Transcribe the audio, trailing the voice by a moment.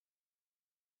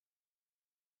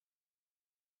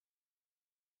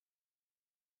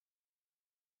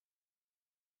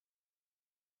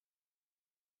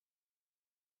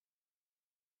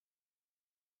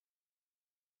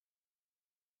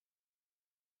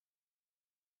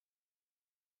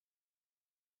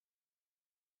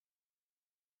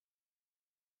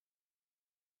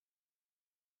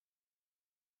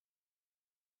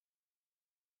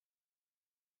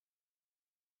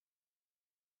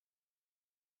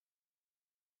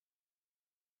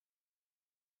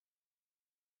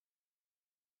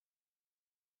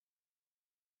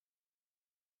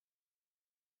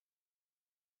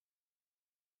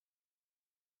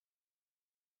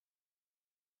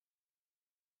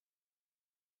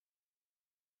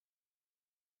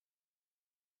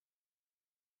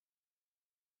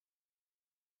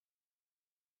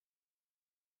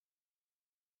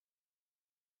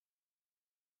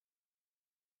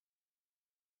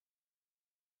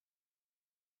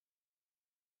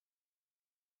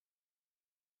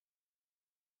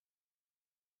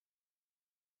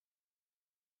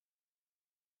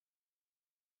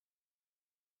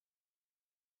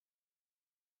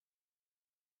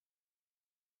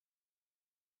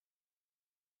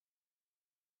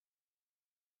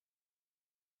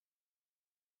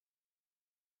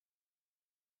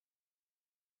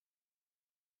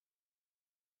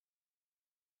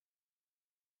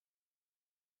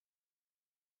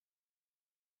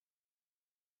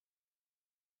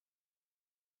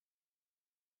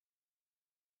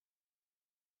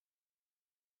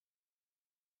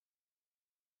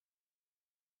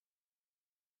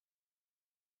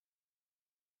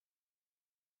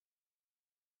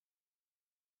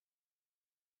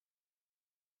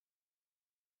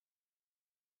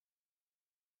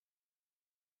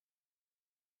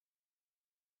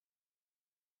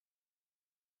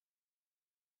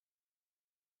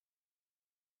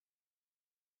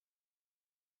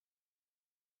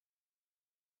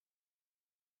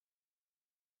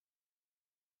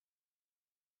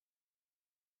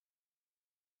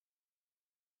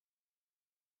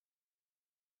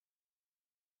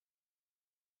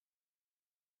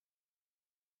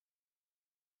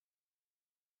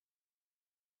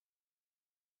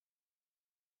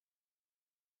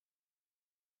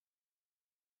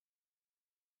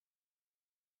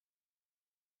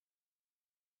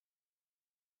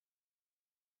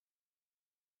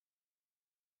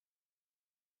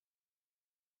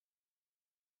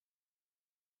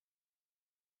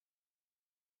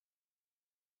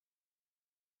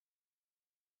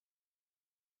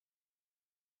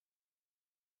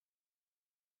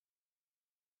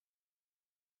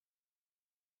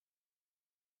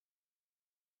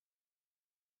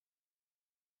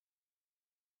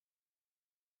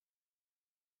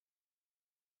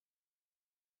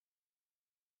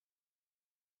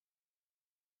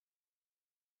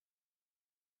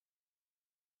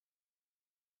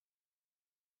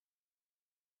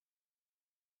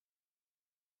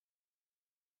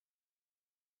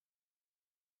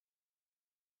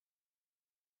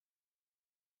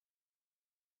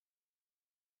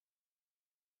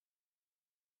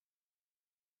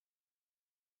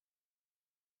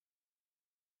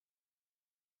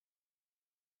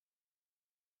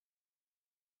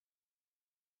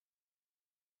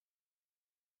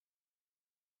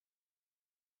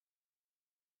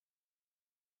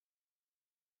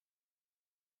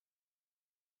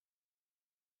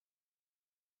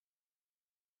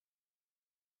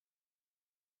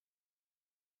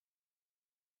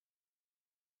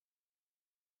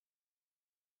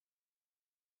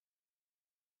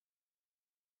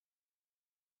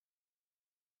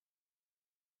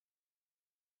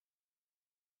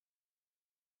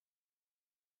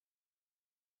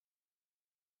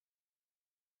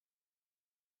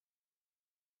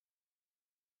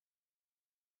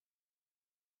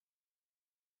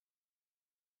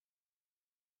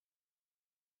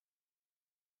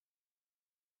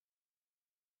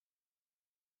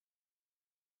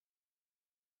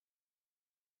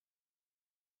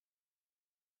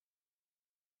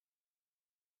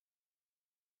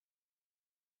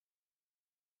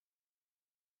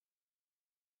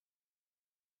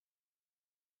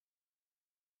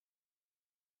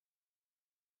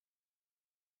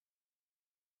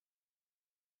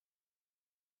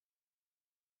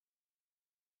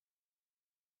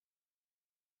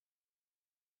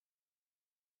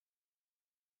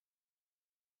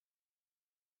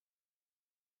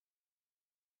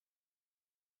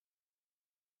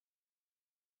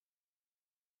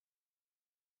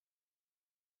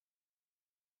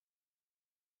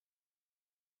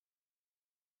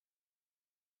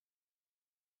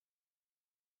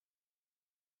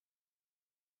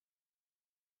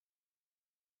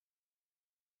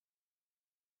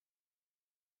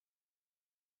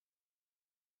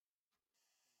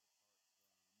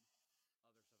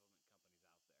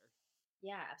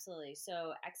Yeah, absolutely.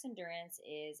 So, X Endurance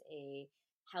is a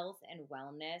health and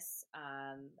wellness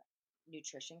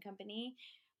nutrition company,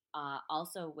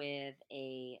 also with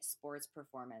a sports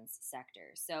performance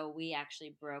sector. So, we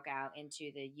actually broke out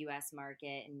into the US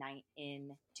market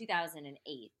in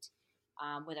 2008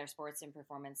 with our sports and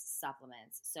performance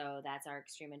supplements. So, that's our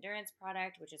extreme endurance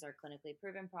product, which is our clinically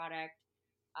proven product,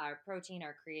 our protein,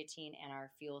 our creatine, and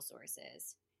our fuel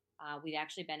sources. We've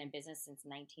actually been in business since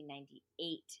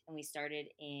 1998, and we started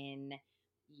in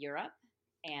Europe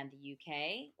and the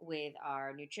UK with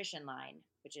our nutrition line,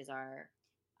 which is our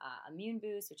immune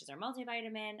boost, which is our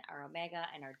multivitamin, our omega,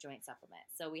 and our joint supplement.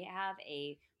 So we have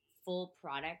a full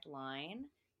product line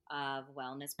of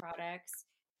wellness products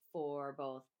for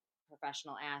both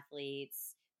professional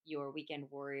athletes, your weekend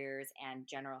warriors, and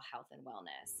general health and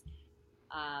wellness.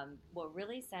 What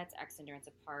really sets X Endurance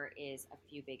apart is a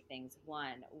few big things.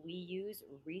 One, we use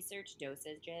research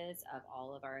dosages of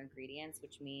all of our ingredients,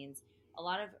 which means a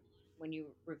lot of when you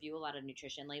review a lot of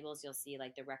nutrition labels, you'll see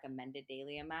like the recommended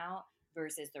daily amount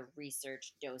versus the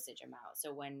research dosage amount.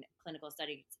 So when clinical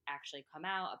studies actually come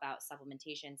out about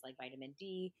supplementations like vitamin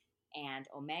D and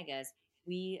omegas,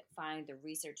 we find the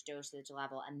research dosage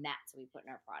level, and that's what we put in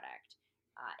our product.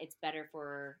 It's better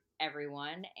for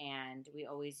everyone, and we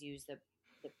always use the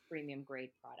premium grade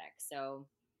product. So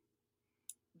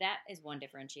that is one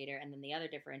differentiator. And then the other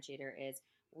differentiator is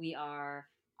we are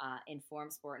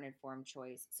informed sport and informed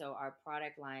choice. So our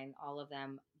product line, all of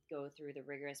them go through the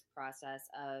rigorous process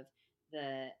of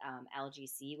the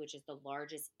LGC, which is the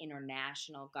largest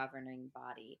international governing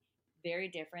body. Very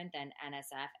different than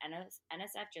NSF.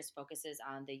 NSF just focuses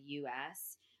on the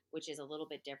US, which is a little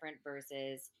bit different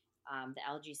versus the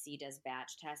LGC does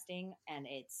batch testing and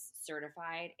it's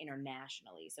certified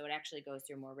internationally. So it actually goes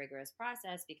through a more rigorous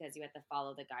process because you have to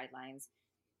follow the guidelines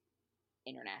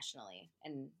internationally.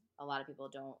 And a lot of people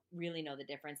don't really know the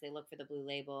difference. They look for the blue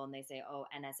label and they say, oh,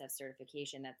 NSF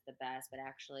certification, that's the best. But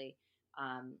actually,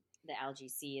 the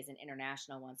LGC is an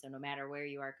international one. So no matter where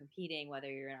you are competing, whether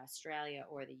you're in Australia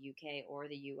or the UK or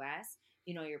the US,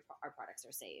 our products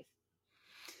are safe.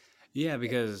 Yeah,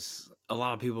 because a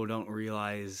lot of people don't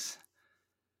realize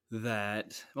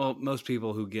that, well, most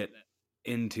people who get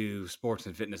into sports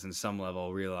and fitness in some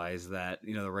level realize that,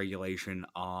 the regulation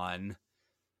on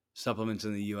supplements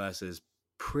in the US is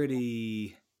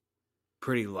pretty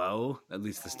low. At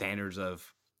least the standards of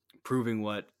proving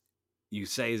what you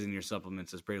say is in your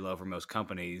supplements is pretty low for most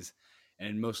companies.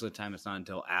 And most of the time it's not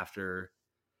until after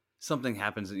something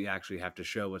happens that you actually have to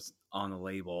show what's on the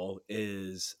label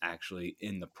is actually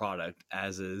in the product,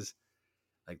 as is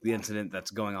like the incident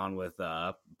that's going on with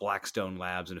Blackstone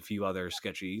Labs and a few other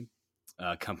sketchy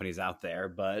companies out there.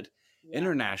 But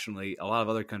internationally, a lot of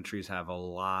other countries have a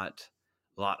lot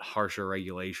harsher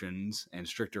regulations and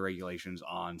stricter regulations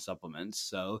on supplements.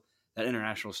 So that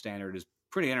international standard is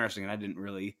pretty interesting. And I didn't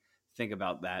really think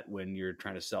about that when you're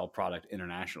trying to sell product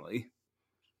internationally.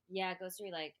 Yeah, it goes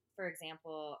through like, for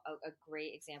example, a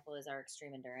great example is our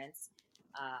extreme endurance.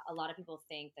 A lot of people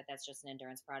think that that's just an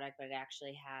endurance product, but it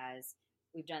actually has.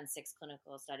 We've done 6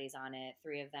 clinical studies on it.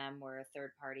 3 of them were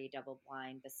third-party,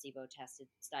 double-blind, placebo-tested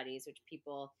studies, which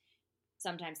people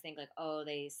sometimes think like, oh,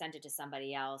 they sent it to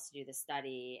somebody else to do the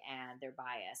study and they're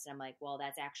biased. And I'm like, well,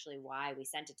 that's actually why we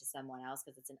sent it to someone else,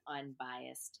 because it's an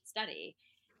unbiased study.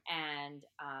 And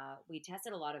we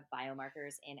tested a lot of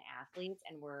biomarkers in athletes,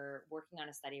 and we're working on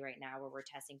a study right now where we're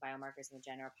testing biomarkers in the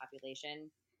general population.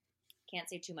 Can't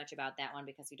say too much about that one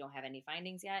because we don't have any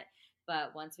findings yet.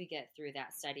 But once we get through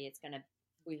that study, it's going to,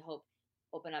 we hope,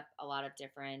 open up a lot of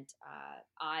different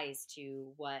eyes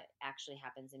to what actually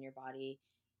happens in your body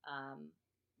um,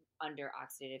 under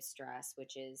oxidative stress,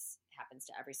 which is happens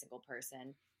to every single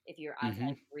person. If you're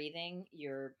outside breathing,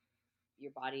 your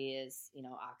body is,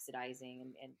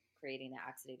 oxidizing and creating the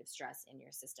oxidative stress in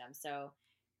your system. So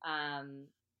um,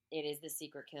 it is the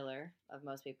secret killer of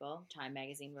most people. Time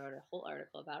magazine wrote a whole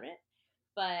article about it.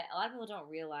 But a lot of people don't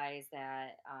realize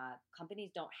that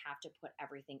companies don't have to put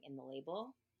everything in the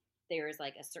label. There's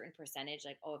like a certain percentage,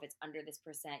 like, oh, if it's under this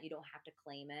percent, you don't have to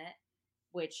claim it,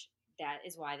 which that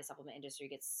is why the supplement industry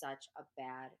gets such a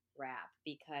bad rap,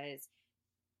 because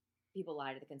people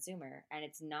lie to the consumer. And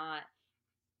it's not,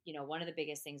 one of the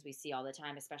biggest things we see all the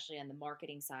time, especially on the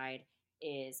marketing side,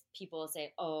 is people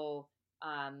say, oh,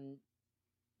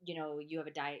 you have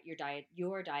a diet,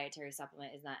 your dietary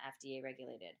supplement is not FDA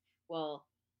regulated. Well,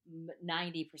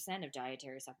 90% of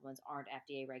dietary supplements aren't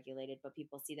FDA regulated, but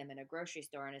people see them in a grocery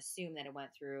store and assume that it went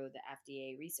through the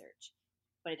FDA research.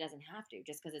 But it doesn't have to.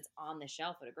 Just because it's on the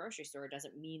shelf at a grocery store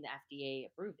doesn't mean the FDA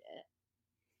approved it.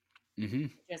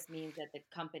 It just means that the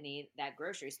company, that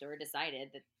grocery store, decided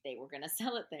that they were going to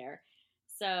sell it there.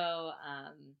 So,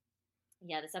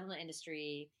 yeah, the supplement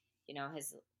industry,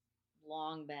 has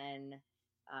long been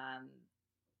um,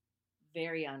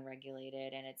 very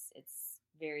unregulated, and it's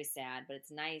very sad. But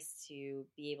it's nice to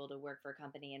be able to work for a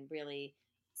company and really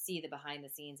see the behind the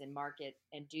scenes and market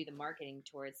and do the marketing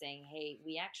towards saying, hey,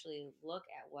 we actually look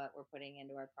at what we're putting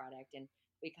into our product, and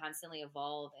we constantly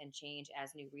evolve and change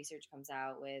as new research comes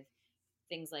out with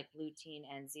things like lutein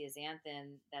and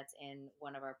zeaxanthin that's in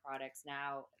one of our products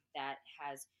now that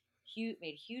has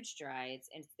made huge strides,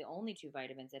 and it's the only two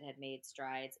vitamins that had made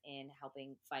strides in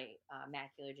helping fight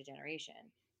macular degeneration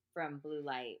from blue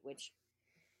light, which,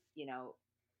 you know,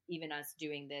 even us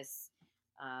doing this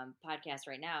podcast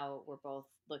right now, we're both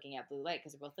looking at blue light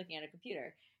because we're both looking at a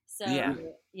computer. So, Yeah.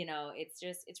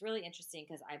 it's really interesting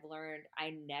because I've learned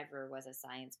I never was a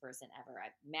science person ever.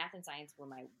 Math and science were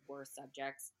my worst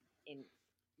subjects in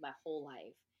my whole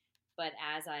life. But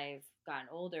as I've gotten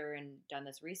older and done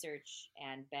this research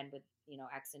and been with,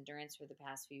 X Endurance for the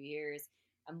past few years,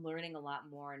 I'm learning a lot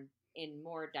more in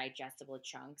more digestible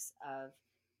chunks of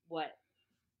what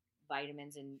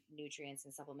vitamins and nutrients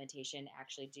and supplementation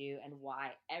actually do, and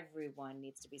why everyone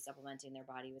needs to be supplementing their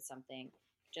body with something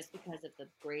just because of the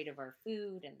grade of our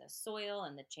food and the soil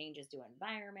and the changes to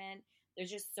environment.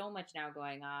 There's just so much now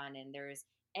going on, and there's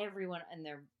everyone and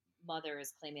their mother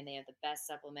is claiming they have the best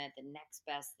supplement, the next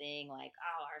best thing, like,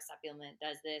 oh, our supplement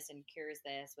does this and cures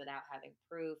this without having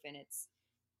proof. And it's,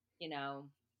 you know,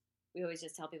 we always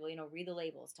just tell people, read the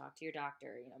labels, talk to your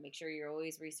doctor, make sure you're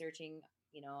always researching,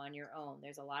 on your own.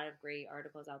 There's a lot of great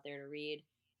articles out there to read,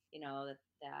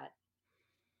 that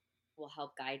will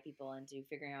help guide people into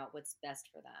figuring out what's best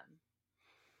for them.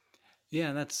 Yeah,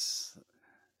 and that's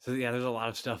so. Yeah, there's a lot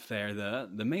of stuff there.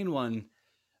 The main one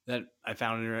that I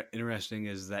found interesting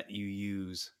is that you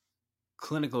use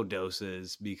clinical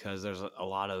doses, because there's a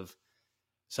lot of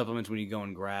supplements when you go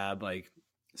and grab, like,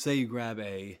 say you grab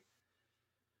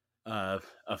uh,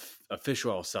 a fish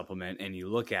oil supplement and you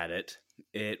look at it,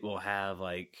 it will have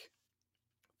like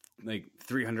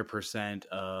 300%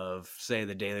 of, say,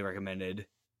 the daily recommended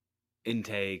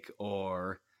intake,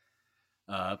 or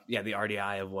the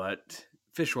RDI of what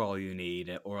fish oil you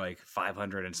need, or like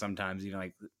 500, and sometimes,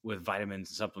 like with vitamins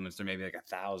and supplements, there may be like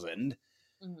 1,000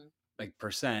 Mm-hmm. like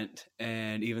percent.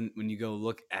 And even when you go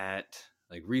look at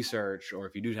like research, or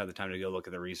if you do have the time to go look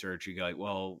at the research, you go like,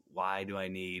 well, why do I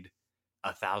need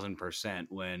 1,000%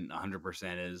 when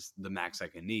 100% is the max I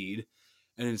can need?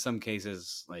 And in some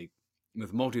cases, like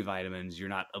with multivitamins, you're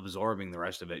not absorbing the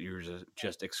rest of it, you're Right.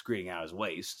 just excreting out as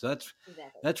waste. So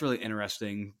Exactly. that's really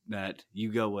interesting that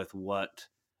you go with what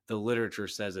the literature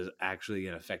says is actually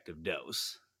an effective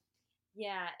dose.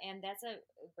 Yeah, and that's a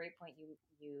great point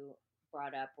you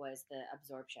brought up, was the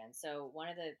absorption. So one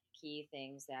of the key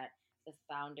things that the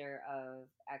founder of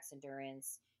X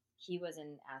Endurance, he was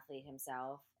an athlete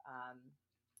himself,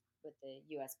 with the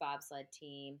U.S. bobsled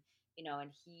team,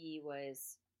 and he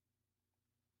was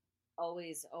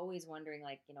always wondering,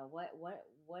 like,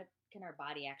 what can our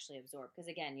body actually absorb, because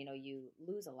again, you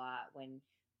lose a lot when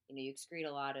you excrete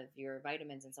a lot of your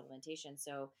vitamins and supplementation.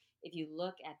 So if you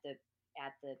look at the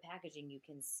packaging, you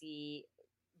can see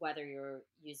whether you're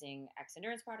using X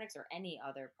Endurance products or any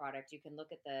other product. You can look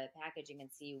at the packaging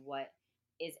and see what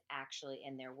is actually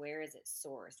in there. Where is it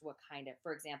sourced? What kind of,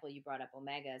 for example, you brought up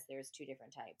omegas. There's two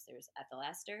different types. There's ethyl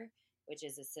ester, which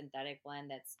is a synthetic blend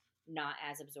that's not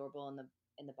as absorbable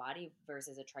in the body,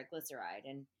 versus a triglyceride.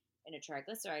 And in a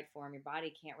triglyceride form, your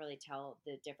body can't really tell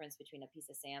the difference between a piece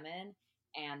of salmon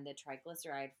and the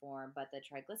triglyceride form, but the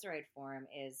triglyceride form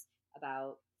is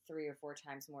about 3 or 4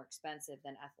 times more expensive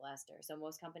than ethyl ester. So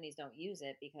most companies don't use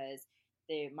it because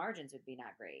the margins would be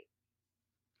not great,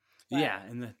 but Yeah,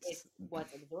 and that's it's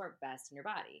what's absorbed best in your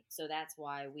body. So that's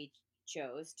why we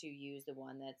chose to use the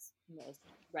one that's most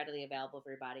readily available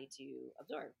for your body to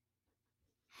absorb.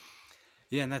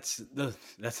 yeah, and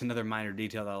that's another minor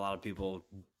detail that a lot of people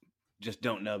just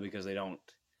don't know, because they don't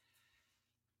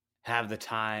have the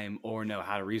time or know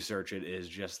how to research it, is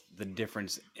just the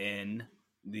difference in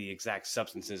the exact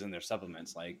substances in their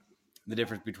supplements, like the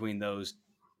difference between those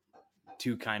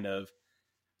two kind of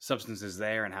substances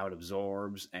there, and how it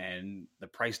absorbs, and the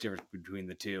price difference between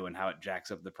the two, and how it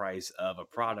jacks up the price of a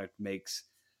product, makes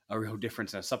a real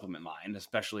difference in a supplement line,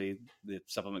 especially the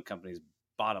supplement company's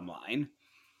bottom line.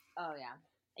 Oh yeah,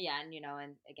 yeah, and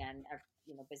again,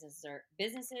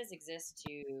 businesses exist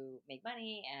to make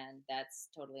money, and that's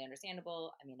totally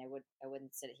understandable. I mean, I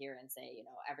wouldn't sit here and say,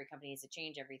 every company needs to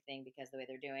change everything because the way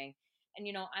they're doing. And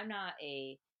I'm not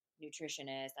a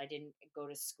nutritionist. I didn't go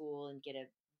to school and get a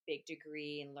big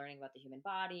degree in learning about the human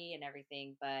body and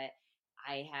everything, but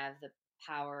I have the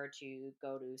power to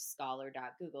go to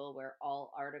scholar.google where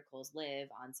all articles live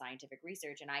on scientific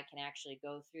research, and I can actually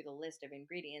go through the list of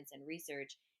ingredients and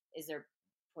research, is there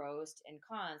pros and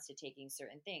cons to taking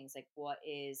certain things, like what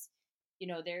is,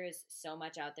 there is so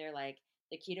much out there, like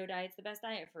the keto diet's the best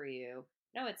diet for you.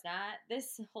 No, it's not.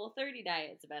 This whole 30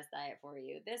 diet's the best diet for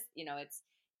you. This, it's,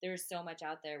 there's so much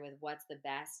out there with what's the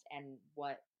best and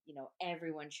what,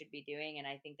 everyone should be doing. And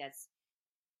I think that's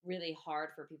really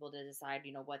hard for people to decide,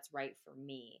 what's right for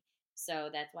me. So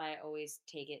that's why I always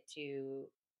take it to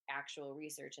actual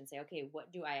research and say, okay,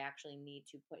 what do I actually need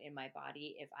to put in my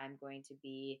body if I'm going to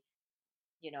be,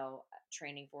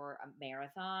 training for a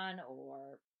marathon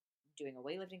or doing a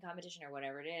weightlifting competition or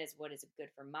whatever it is, what is good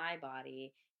for my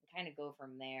body, and kind of go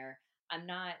from there. I'm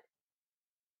not,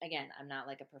 again, I'm not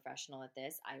like a professional at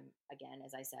this. I'm, again,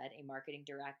 as I said, a marketing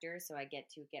director. So I get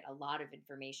to get a lot of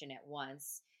information at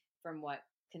once from what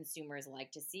consumers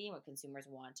like to see, what consumers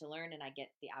want to learn. And I get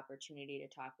the opportunity to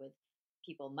talk with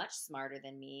people much smarter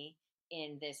than me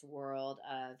in this world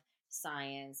of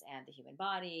science and the human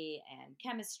body and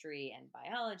chemistry and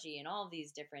biology and all of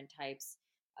these different types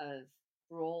of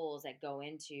roles that go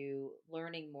into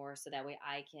learning more, so that way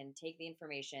I can take the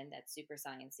information that's super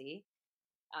sciencey,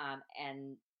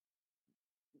 and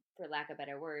for lack of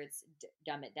better words,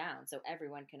 dumb it down so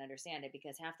everyone can understand it.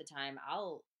 Because half the time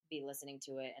I'll be listening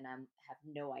to it and I have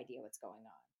no idea what's going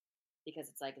on, because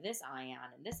it's like this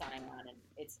ion and this ion, and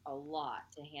it's a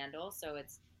lot to handle. So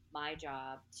it's my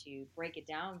job to break it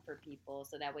down for people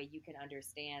so that way you can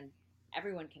understand,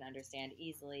 everyone can understand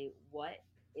easily what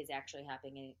is actually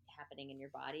happening in your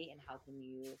body and how can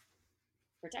you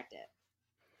protect it.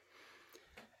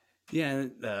 Yeah,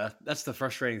 that's the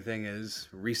frustrating thing is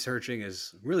researching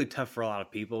is really tough for a lot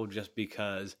of people just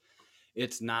because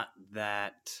it's not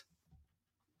that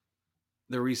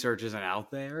the research isn't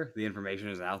out there, the information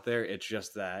isn't out there. It's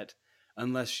just that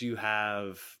unless you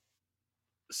have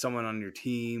someone on your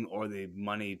team or the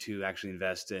money to actually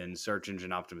invest in search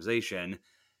engine optimization,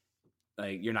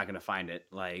 like you're not going to find it.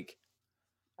 Like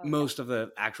Oh yeah. most of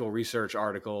the actual research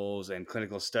articles and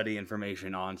clinical study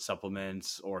information on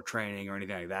supplements or training or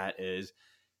anything like that is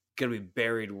going to be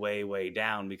buried way, way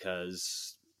down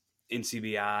because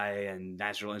NCBI and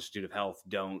National Institute of Health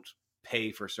don't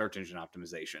pay for search engine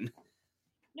optimization.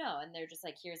 No, and they're just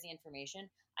like, here's the information.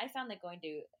 I found that going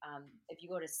to, if you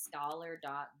go to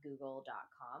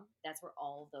scholar.google.com, that's where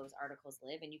all of those articles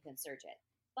live and you can search it.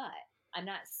 But I'm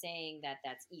not saying that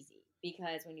that's easy,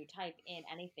 because when you type in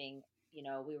anything,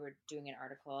 we were doing an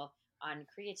article on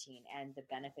creatine and the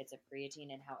benefits of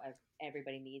creatine and how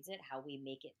everybody needs it, how we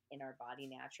make it in our body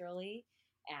naturally,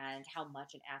 and how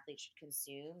much an athlete should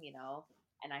consume.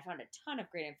 And I found a ton of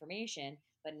great information,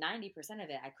 but 90% of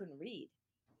it I couldn't read,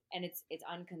 and it's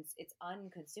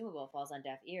unconsumable. It falls on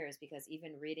deaf ears, because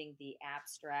even reading the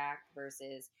abstract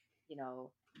versus you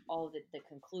know all the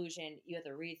conclusion, you have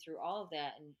to read through all of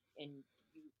that, and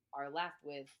you are left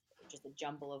with just a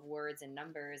jumble of words and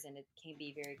numbers, and it can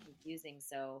be very confusing.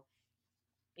 So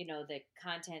the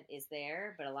content is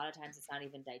there, but a lot of times it's not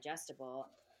even digestible,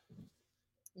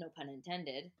 no pun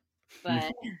intended.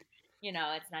 But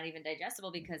it's not even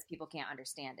digestible because people can't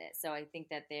understand it. So I think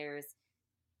that there's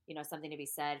something to be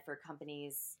said for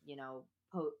companies,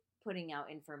 putting out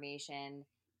information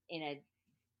in a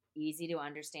easy to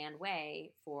understand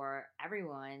way for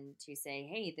everyone to say,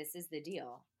 hey, this is the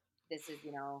deal. This is,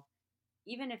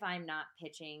 even if I'm not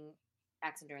pitching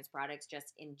X Endurance products,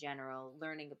 just in general,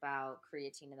 learning about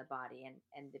creatine in the body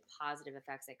and the positive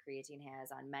effects that creatine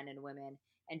has on men and women,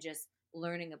 and just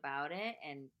learning about it,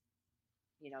 and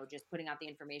just putting out the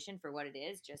information for what it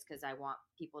is, just because I want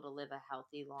people to live a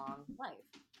healthy, long life.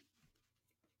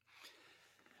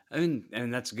 I mean,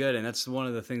 and that's good. And that's one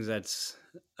of the things that's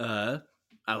I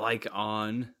like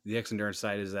on the X Endurance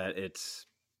side is that it's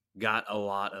got a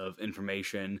lot of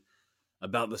information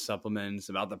about the supplements,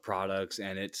 about the products,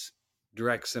 and it's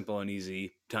direct, simple, and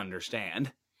easy to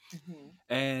understand. Mm-hmm.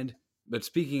 And but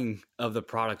speaking of the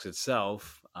products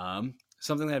itself,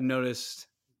 something that I've noticed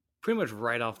pretty much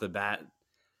right off the bat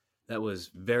that was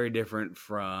very different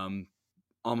from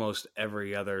almost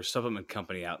every other supplement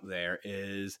company out there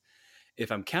is,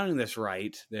 if I'm counting this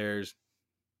right, there's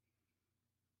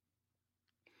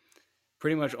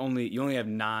pretty much only have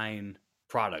 9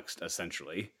 products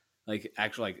essentially, like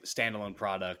actual like standalone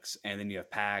products, and then you have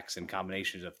packs and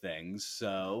combinations of things.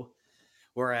 So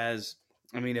whereas,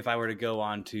 I mean, if I were to go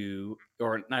on to,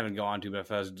 or not even go on to, but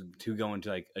if I was to go into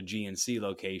like a GNC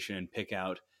location and pick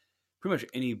out pretty much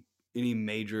any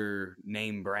major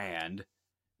name brand,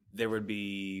 there would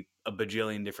be a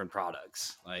bajillion different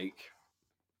products.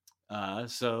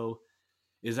 So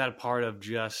is that a part of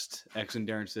just X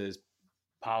Endurance's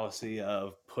policy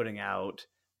of putting out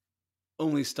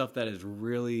only stuff that is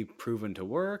really proven to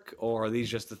work, or are these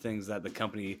just the things that the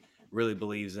company really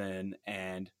believes in,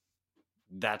 and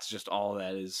that's just all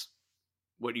that is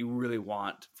what you really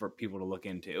want for people to look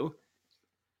into?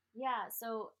 Yeah,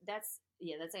 so that's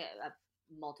a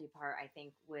multi-part, I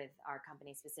think, with our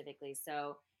company specifically.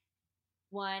 So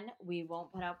one, we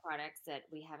won't put out products that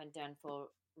we haven't done full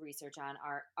research on,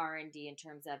 our R&D, in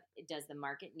terms of, does the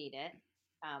market need it,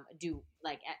 do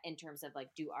like in terms of like,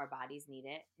 do our bodies need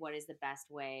it, what is the best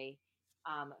way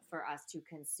for us to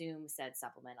consume said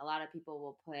supplement. A lot of people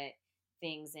will put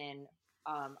things in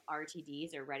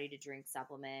RTDs, or ready to drink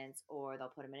supplements, or they'll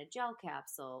put them in a gel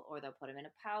capsule, or they'll put them in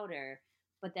a powder,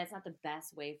 but that's not the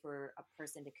best way for a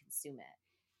person to consume it.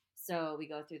 So we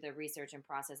go through the research and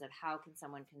process of how can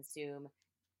someone consume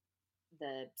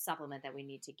the supplement that we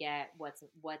need to get,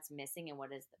 what's missing, and what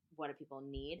do people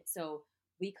need. So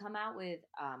we come out with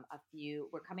a few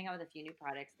we're coming out with a few new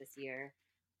products this year,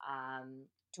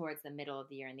 towards the middle of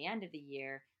the year and the end of the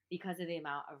year, because of the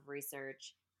amount of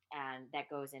research and that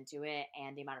goes into it,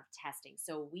 and the amount of testing.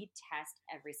 So we test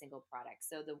every single product.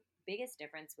 So the biggest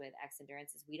difference with X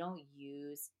Endurance is we don't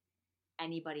use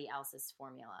anybody else's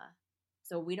formula.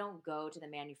 So we don't go to the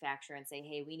manufacturer and say,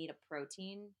 hey, we need a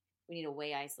protein, we need a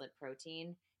whey isolate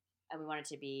protein, and we want it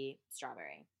to be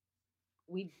strawberry.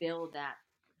 We build that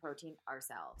protein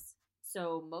ourselves.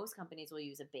 So most companies will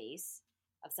use a base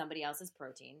of somebody else's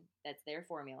protein, that's their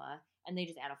formula, and they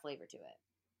just add a flavor to it.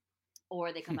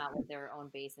 Or they come out with their own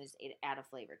base and just add a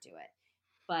flavor to it.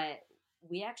 But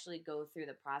we actually go through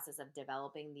the process of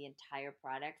developing the entire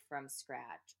product from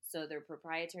scratch. So they're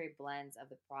proprietary blends of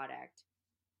the product,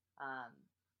 um,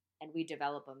 and we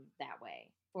develop them that way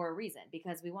for a reason,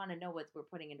 because we want to know what we're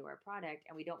putting into our product,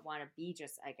 and we don't want to be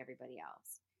just like everybody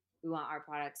else. We want our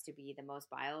products to be the most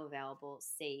bioavailable,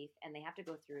 safe, and they have to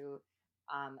go through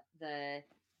the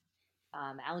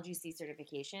LGC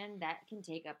certification. That can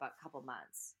take up a couple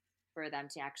months for them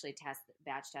to actually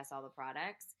batch test all the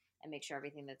products and make sure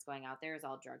everything that's going out there is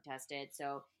all drug tested.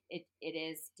 So it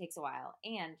takes a while.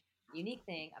 And the unique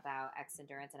thing about X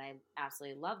Endurance, and I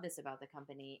absolutely love this about the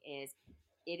company, is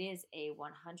it is a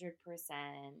 100%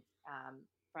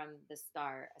 from the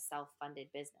start a self-funded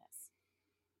business.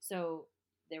 So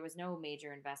there was no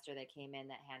major investor that came in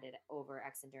that handed over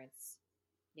X Endurance,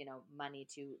 money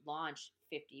to launch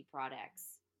 50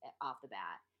 products off the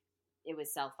bat. It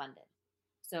was self-funded.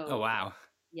 Oh, So wow.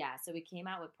 yeah, so we came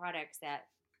out with products that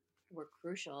were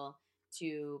crucial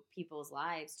to people's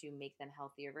lives to make them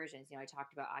healthier versions. I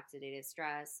talked about oxidative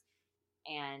stress,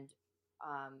 and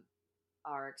um,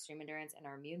 our extreme endurance and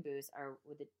our immune boost are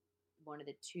one of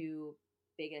the two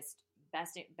biggest,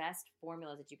 best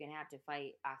formulas that you can have to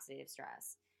fight oxidative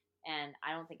stress. And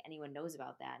I don't think anyone knows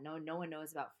about that. No one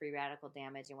knows about free radical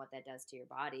damage and what that does to your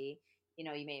body. You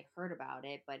may have heard about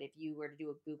it, but if you were to do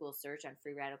a Google search on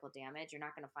free radical damage, you're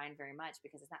not going to find very much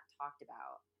because it's not talked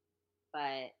about.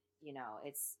 But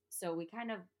it's so we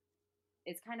kind of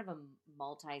it's kind of a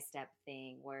multi-step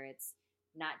thing, where it's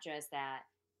not just that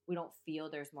we don't feel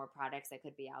there's more products that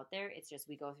could be out there. It's just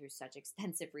we go through such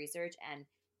extensive research, and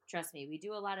trust me, we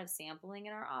do a lot of sampling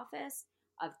in our office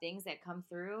of things that come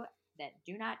through that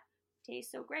do not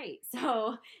taste so great.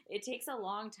 So it takes a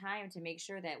long time to make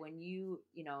sure that when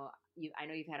I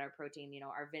know you've had our protein,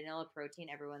 our vanilla protein,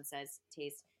 everyone says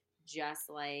tastes just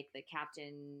like the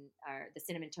Captain or the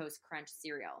Cinnamon Toast Crunch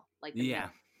cereal, like the milk Yeah.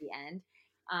 at the end.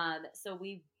 So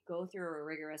we go through a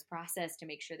rigorous process to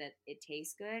make sure that it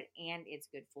tastes good and it's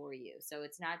good for you. So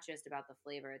it's not just about the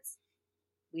flavor.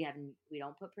 We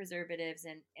don't put preservatives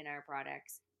in our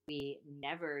products. We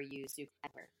never use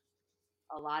sucrose.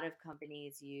 A lot of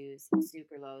companies use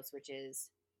sucralose, which is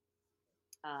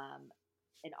um,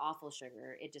 an awful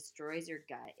sugar. It destroys your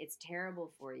gut. It's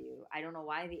terrible for you. I don't know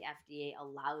why the FDA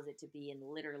allows it to be in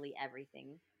literally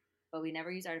everything, but we never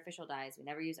use artificial dyes. We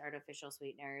never use artificial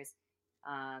sweeteners.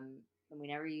 And we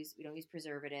don't use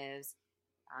preservatives.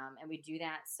 And we do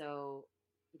that so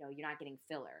you're not getting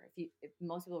filler. If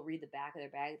most people read the back of their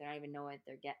bag, they don't even know what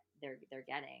they're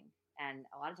getting. And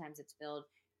a lot of times it's filled,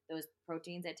 those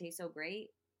proteins that taste so great,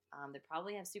 they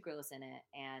probably have sucralose in it.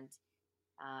 And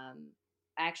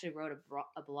I actually wrote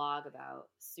a blog about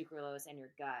sucralose and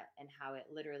your gut, and how it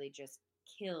literally just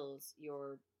kills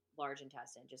your large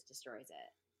intestine, just destroys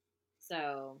it.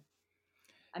 So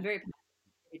I'm very passionate.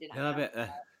 If you did not Yeah, know.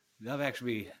 that'd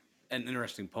actually be an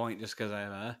interesting point, just because I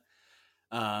have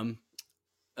um,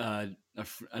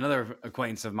 another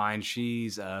acquaintance of mine.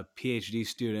 She's a PhD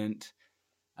student.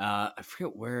 I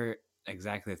forget where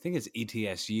exactly. I think it's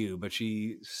ETSU, but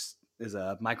she is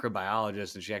a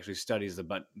microbiologist, and she actually studies the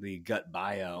gut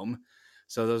biome.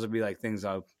 So those would be like things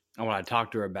I want to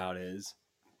talk to her about is,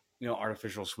 you know,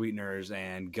 artificial sweeteners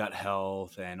and gut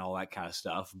health and all that kind of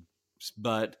stuff.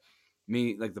 But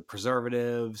me, like the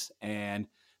preservatives and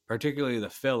particularly the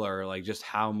filler, like just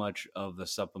how much of the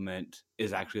supplement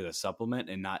is actually the supplement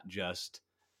and not just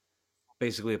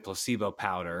basically a placebo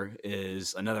powder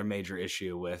is another major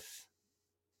issue with,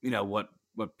 you know, what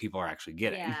people are actually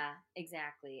getting. Yeah,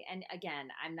 exactly. And again,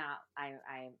 I'm not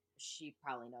she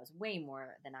probably knows way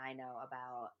more than I know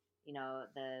about,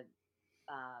 the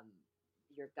um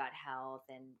your gut health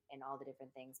and all the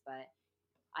different things, but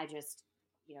I just,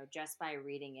 just by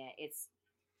reading it,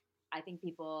 I think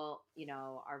people,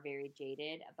 are very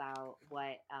jaded about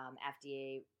what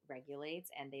FDA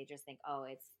regulates, and they just think, oh,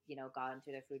 it's, gone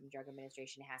through the Food and Drug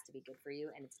Administration, it has to be good for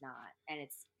you, and it's not. And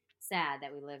it's sad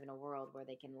that we live in a world where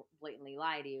they can blatantly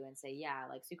lie to you and say, yeah,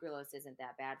 like sucralose isn't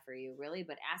that bad for you, really,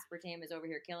 but aspartame is over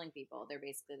here killing people. They're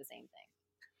basically the same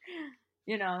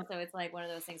thing. So it's like one of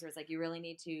those things where it's like you really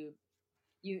need to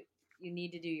you you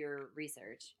need to do your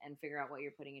research and figure out what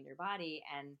you're putting in your body,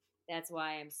 and that's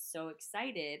why I'm so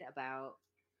excited about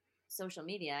social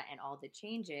media and all the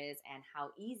changes and how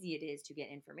easy it is to get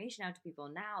information out to people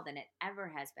now than it ever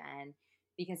has been,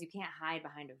 because you can't hide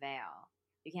behind a veil.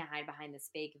 You can't hide behind this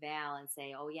fake veil and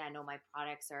say, oh yeah, no, my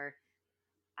products are.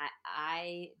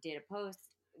 I did a post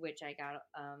which I got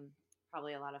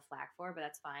probably a lot of flack for, but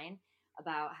that's fine,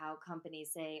 about how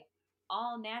companies say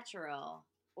all natural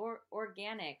or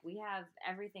organic. We have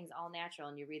everything's all natural,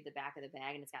 and you read the back of the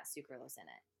bag and it's got sucralose in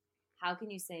it. How can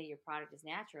you say your product is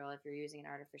natural if you're using an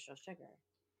artificial sugar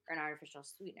or an artificial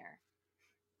sweetener?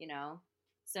 You know,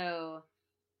 so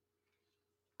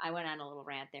I went on a little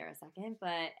rant there a second,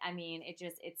 but I mean,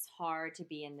 it's hard to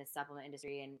be in the supplement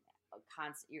industry and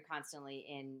you're constantly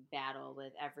in battle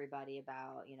with everybody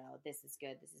about, this is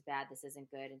good, this is bad, this isn't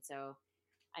good. And so,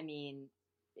 I mean,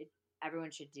 it,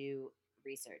 everyone should do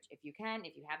research if you can,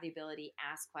 if you have the ability,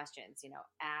 ask questions.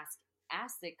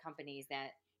 Ask the companies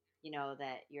that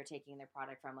that you're taking their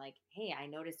product from. Like, hey, I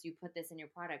noticed you put this in your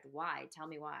product. Why? Tell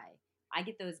me why. I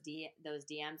get those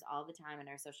DMs all the time in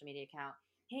our social media account.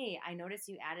 Hey, I noticed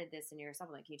you added this in your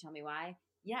supplement. Can you tell me why?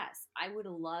 Yes, I would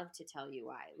love to tell you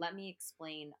why. Let me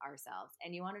explain ourselves.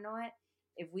 And you want to know what?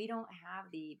 If we don't have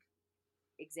the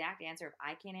exact answer, if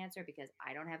I can't answer because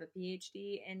I don't have a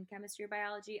PhD in chemistry or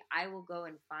biology, I will go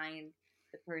and find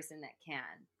the person that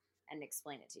can and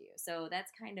explain it to you. So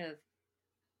that's kind of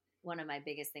one of my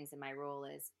biggest things in my role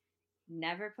is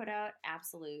never put out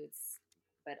absolutes,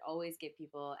 but always give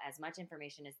people as much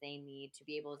information as they need to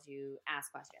be able to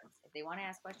ask questions. If they want to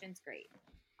ask questions, great.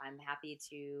 I'm happy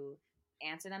to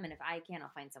answer them. And if I can,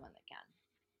 I'll find someone that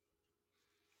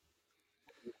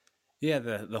can. Yeah,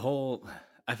 the whole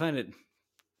I find it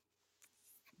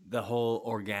the whole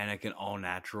organic and all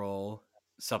natural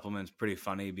supplements pretty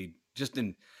funny. Be just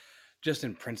in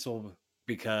principle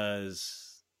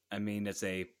because I mean it's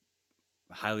a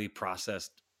highly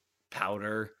processed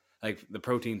powder. Like the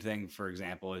protein thing, for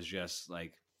example, is just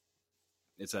like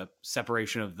it's a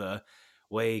separation of the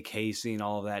whey, casein,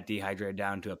 all of that dehydrated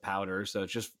down to a powder. So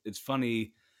it's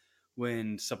funny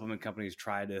when supplement companies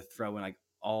try to throw in like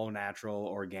all natural,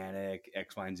 organic,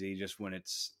 X, Y, and Z, just when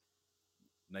it's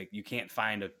like you can't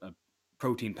find a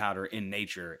protein powder in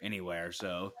nature anywhere.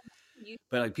 So, You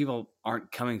but like people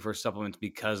aren't coming for supplements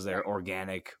because they're right.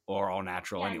 organic or all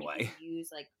natural Yeah, and you can anyway. use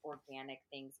like organic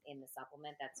things in the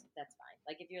supplement. That's fine.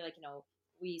 Like if you're like,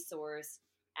 we source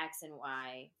X and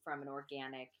Y from an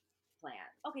organic plant.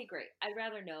 Okay, great. I'd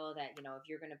rather know that, if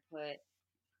you're gonna put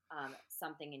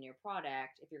something in your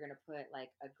product, if you're going to put like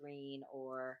a green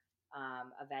or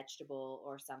a vegetable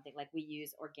or something, like we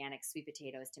use organic sweet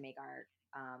potatoes to make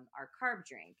our carb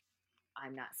drink.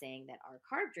 I'm not saying that our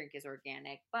carb drink is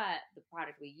organic, but the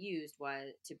product we used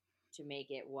was to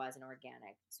make it was an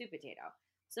organic sweet potato.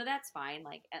 So that's fine.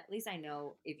 Like at least I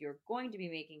know if you're going to be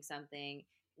making something,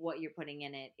 what you're putting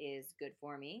in it is good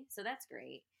for me. So that's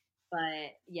great.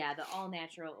 But yeah, the all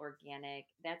natural organic,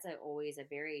 that's always a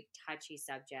very touchy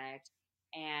subject.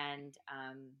 And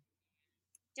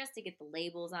just to get the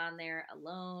labels on there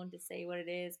alone to say what it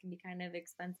is can be kind of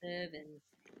expensive. And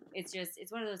it's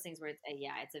one of those things where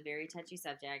it's a very touchy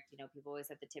subject. People always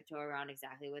have to tiptoe around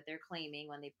exactly what they're claiming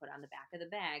when they put on the back of the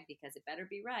bag, because it better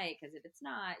be right, because if it's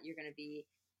not, you're going to be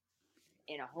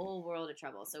in a whole world of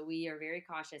trouble. So we are very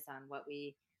cautious on what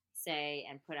we say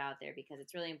and put out there, because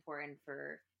it's really important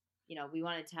for, we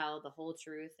want to tell the whole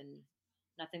truth and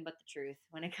nothing but the truth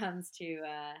when it comes to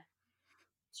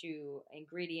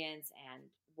ingredients and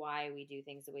why we do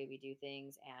things the way we do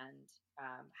things, and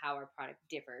how our product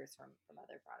differs from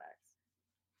other products.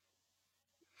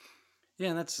 Yeah,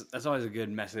 and that's always a good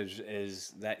message is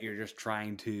that you're just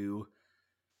trying to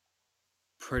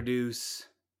produce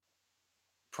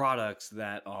products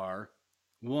that are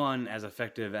one as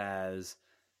effective as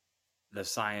the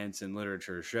science and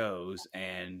literature shows,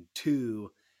 and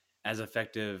two as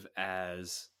effective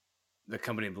as the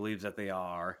company believes that they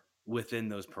are within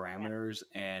those Yeah, parameters,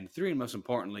 and three, and most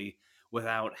importantly,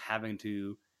 without having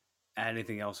to add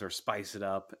anything else or spice it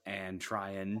up and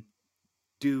try and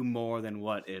do more than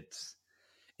what it's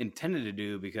intended to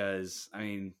do. Because I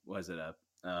mean, was it a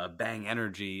Bang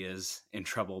Energy is in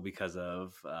trouble because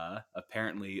of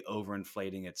apparently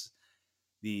overinflating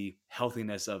the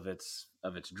healthiness of its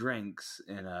drinks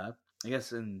in I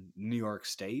guess in New York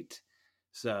State.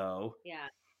 So yeah,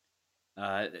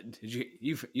 did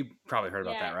you probably heard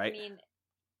about yeah. that, I right? mean,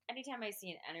 anytime I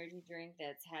see an energy drink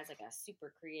that has like a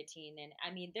super creatine, and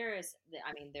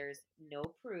there's no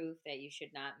proof that you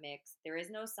should not mix. There is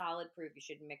no solid proof you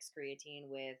should mix creatine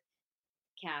with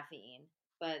caffeine.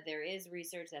 But there is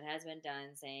research that has been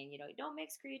done saying, don't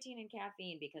mix creatine and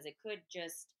caffeine because it could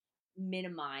just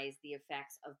minimize the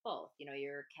effects of both.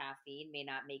 Your caffeine may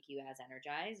not make you as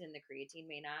energized and the creatine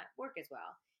may not work as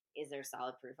well. Is there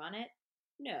solid proof on it?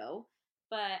 No.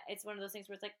 But it's one of those things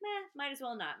where it's like, might as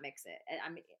well not mix it. I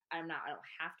don't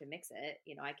have to mix it.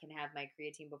 I can have my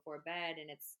creatine before bed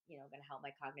and it's, going to help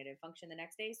my cognitive function the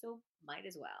next day. So might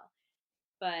as well.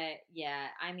 But yeah,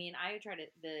 I mean, I try to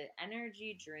the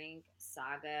energy drink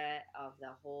saga of the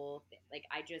whole thing. Like,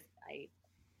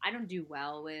 I don't do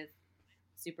well with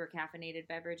super caffeinated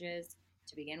beverages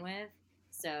to begin with.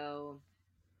 So,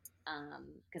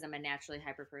 because I'm a naturally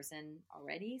hyper person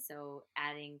already, so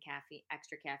adding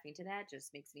extra caffeine to that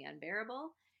just makes me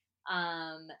unbearable.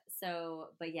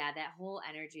 But yeah, that whole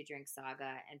energy drink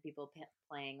saga and people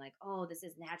playing like, oh, this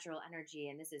is natural energy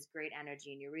and this is great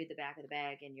energy. And you read the back of the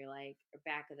bag and you're like, or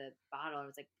back of the bottle, and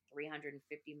it's like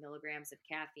 350 milligrams of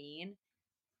caffeine.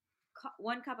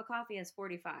 One cup of coffee has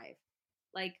 45.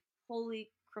 Like, holy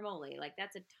cremoli. Like,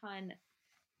 that's a ton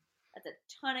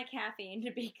of caffeine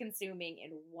to be consuming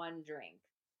in one drink.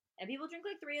 And people drink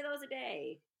like three of those a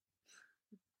day.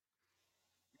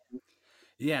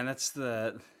 Yeah, and that's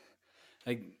the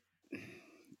like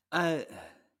uh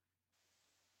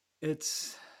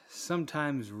it's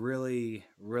sometimes really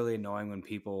really annoying when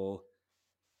people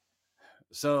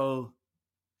so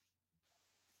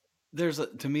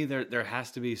to me there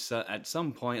has to be at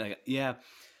some point, like, yeah,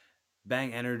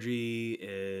 Bang Energy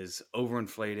is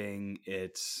overinflating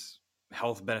its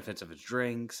health benefits of its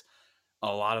drinks.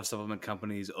 A lot of supplement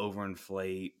companies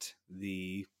overinflate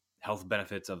the health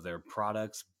benefits of their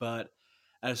products, but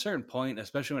at a certain point,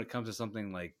 especially when it comes to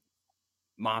something like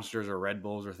Monsters or Red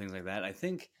Bulls or things like that, I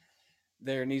think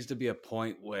there needs to be a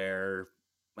point where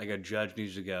like a judge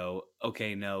needs to go,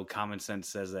 okay, no, common sense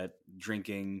says that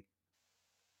drinking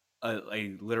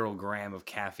a literal gram of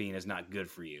caffeine is not good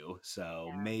for you.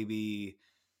 So Yeah. maybe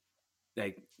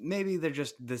they're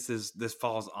just this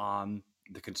falls on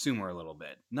the consumer a little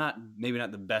bit. Not maybe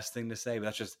not the best thing to say, but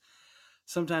that's just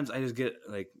sometimes I just get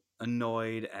like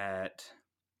annoyed at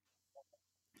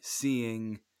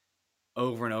seeing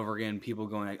over and over again people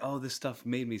going like, "Oh, this stuff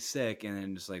made me sick," and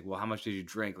then just like, "Well, how much did you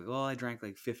drink?" Like, "Well, I drank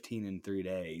like 15 in 3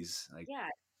 days." Like Yeah.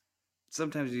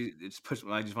 sometimes it's push.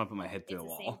 I just want to put my head through It's the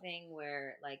the same wall. thing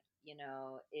where, like,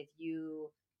 if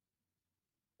you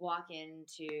walk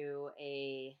into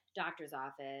a doctor's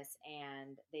office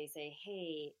and they say,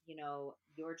 hey,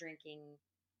 you're drinking,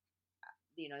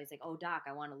 he's like, oh, doc,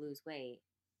 I want to lose weight.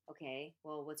 Okay,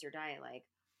 well, what's your diet like?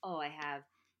 Oh, I have,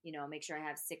 make sure I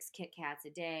have 6 Kit Kats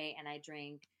a day and I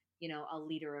drink, a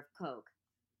liter of Coke.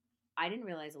 I didn't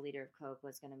realize a liter of Coke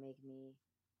was going to make me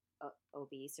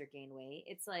obese or gain weight.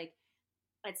 It's like,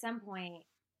 at some point,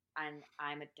 and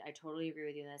I totally agree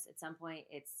with you on this. At some point,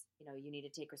 it's, you need to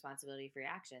take responsibility for your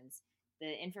actions.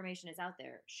 The information is out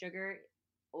there.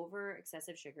 Over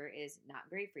excessive sugar is not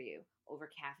great for you. Over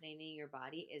caffeinating your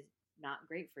body is not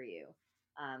great for you.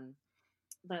 Um,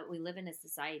 but we live in a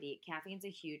society. Caffeine's a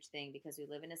huge thing because we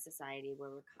live in a society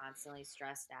where we're constantly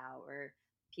stressed out, where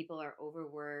people are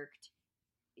overworked.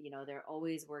 They're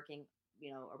always working,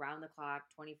 around the clock,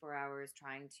 24 hours,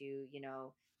 trying to,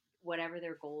 whatever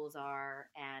their goals are.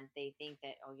 And they think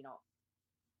that, oh,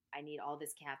 I need all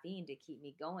this caffeine to keep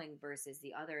me going versus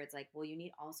the other. It's like, well,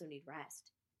 also need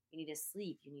rest. You need to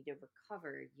sleep. You need to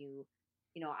recover.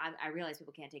 I realize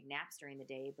people can't take naps during the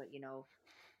day, but,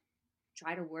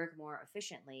 try to work more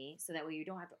efficiently so that way you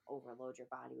don't have to overload your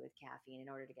body with caffeine in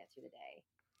order to get through the day.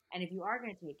 And if you are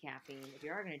going to take caffeine, if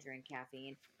you are going to drink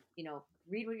caffeine,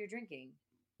 read what you're drinking.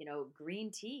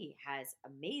 Green tea has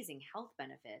amazing health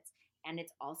benefits. and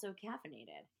it's also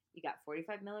caffeinated. You got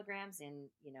 45 milligrams in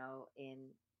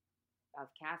of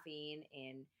caffeine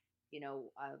in,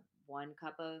 one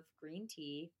cup of green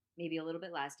tea, maybe a little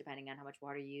bit less depending on how much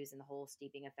water you use and the whole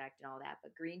steeping effect and all that.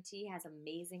 But green tea has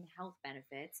amazing health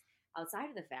benefits outside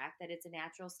of the fact that it's a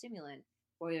natural stimulant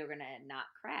or you're going to not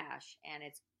crash and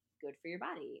it's good for your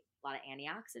body. A lot of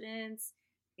antioxidants.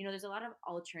 There's a lot of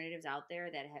alternatives out there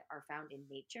that are found in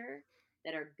nature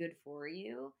that are good for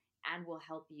you and will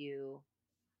help you,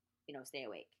 stay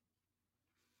awake.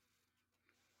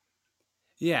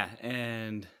 Yeah,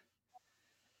 and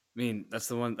I mean that's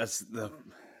the one. That's the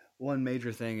one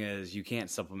major thing is you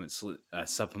can't supplement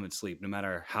sleep no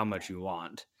matter how much you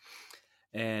want.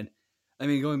 And I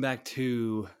mean, going back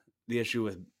to the issue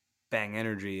with Bang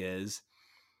Energy is,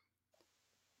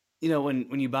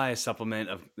 when you buy a supplement,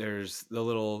 there's the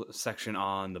little section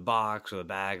on the box or the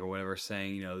bag or whatever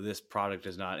saying, this product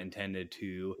is not intended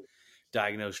to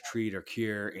diagnose, treat, or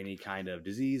cure any kind of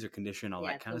disease or condition, all Yeah,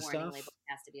 that it's kind the of warning stuff. label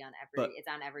has to be on But it's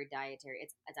on every dietary.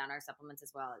 It's on our supplements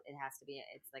as well. It has to be.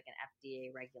 It's like an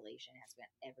FDA regulation. It has to be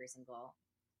on every single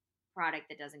product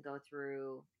that doesn't go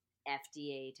through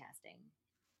FDA testing.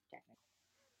 Technically,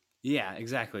 yeah,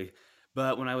 exactly.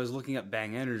 But when I was looking up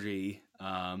Bang Energy,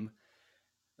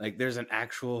 like there's an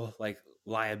actual like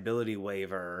liability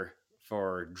waiver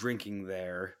for drinking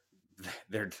their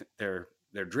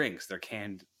their drinks, their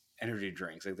canned energy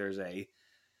drinks. Like there's a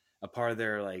part of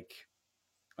their like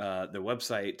their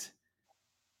website,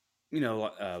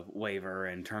 waiver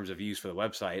in terms of use for the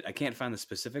website. I can't find the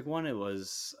specific one. It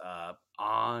was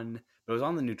but it was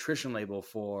on the nutrition label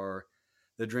for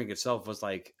the drink itself. Was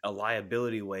like a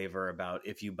liability waiver about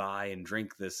if you buy and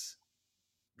drink this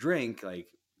drink, like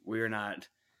we're not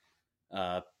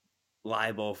uh,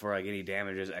 liable for like any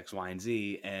damages X, Y, and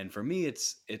Z. And for me,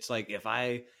 it's like if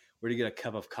I were to get a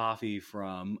cup of coffee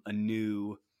from a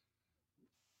new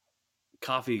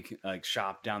coffee like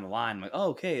shop down the line, I'm like, oh,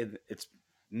 okay, it's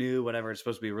new, whatever. It's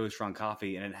supposed to be a really strong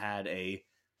coffee, and it had a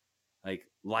like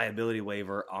liability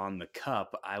waiver on the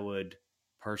cup. I would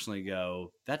personally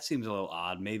go, that seems a little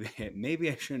odd. Maybe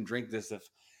maybe I shouldn't drink this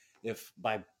if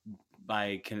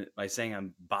by saying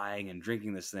I'm buying and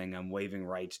drinking this thing, I'm waiving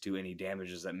rights to any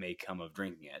damages that may come of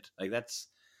drinking it. Like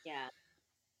yeah,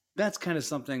 that's kind of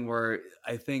something where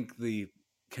I think the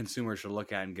consumer should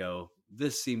look at and go,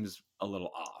 this seems a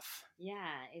little off.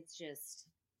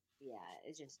 yeah.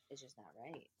 It's just not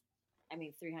right. I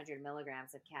mean, 300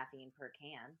 milligrams of caffeine per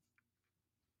can,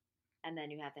 and then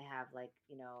you have to have like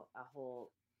a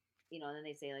whole, and then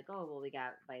they say like, oh well, we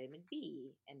got vitamin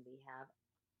B and we have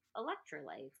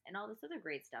electrolytes and all this other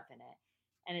great stuff in it.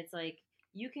 And it's like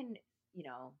you can, you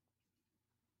know,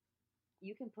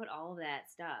 you can put all of that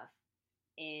stuff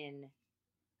in,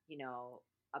 you know,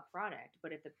 a product,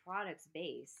 but if the product's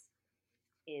base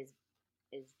is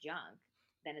junk,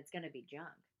 then it's going to be junk.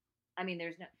 I mean,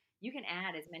 there's no you can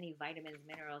add as many vitamins,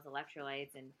 minerals,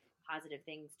 electrolytes and positive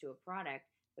things to a product,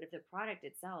 but if the product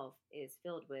itself is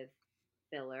filled with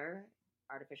filler,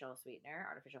 artificial sweetener,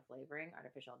 artificial flavoring,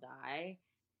 artificial dye,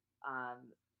 um,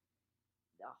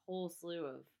 a whole slew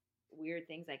of weird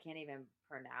things I can't even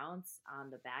pronounce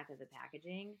on the back of the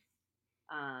packaging,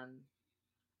 um,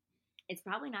 it's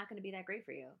probably not going to be that great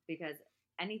for you because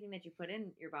anything that you put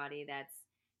in your body that's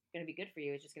going to be good for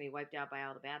you is just going to be wiped out by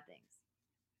all the bad things.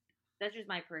 That's just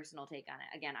my personal take on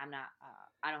it. Again,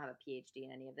 I don't have a PhD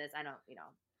in any of this. I don't,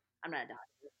 I'm not a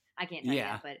doctor. I can't tell you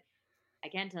Yeah, that, but I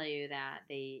can tell you that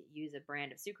they use a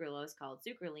brand of sucralose called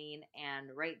sucralene, and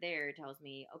right there tells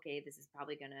me, okay, this is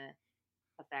probably going to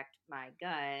affect my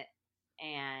gut,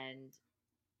 and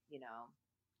you know,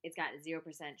 it's got 0%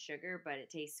 sugar, but it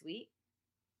tastes sweet.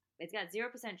 It's got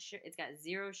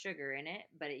zero sugar in it,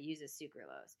 but it uses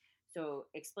sucralose. So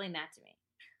explain that to me.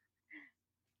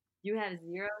 You have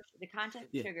zero. The content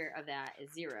yeah, sugar of that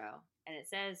is zero, and it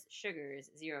says sugar is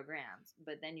 0 grams,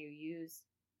 but then you use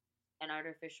an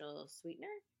artificial sweetener.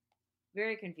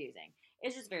 Very confusing.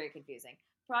 It's just very confusing.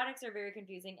 Products are very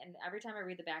confusing, and every time I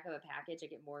read the back of a package, I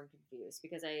get more confused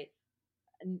because I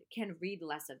can read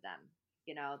less of them.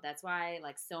 That's why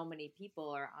like so many people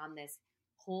are on this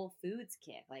Whole Foods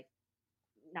kick. Like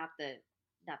not the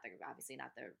obviously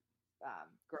not the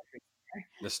grocery store,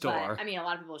 the but store. I mean a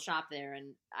lot of people shop there,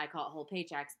 and I call it whole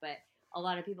paychecks. But a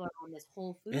lot of people are on this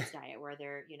Whole Foods diet where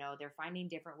they're finding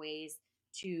different ways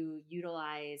to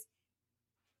utilize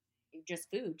just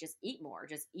food, just eat more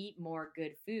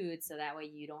good food, so that way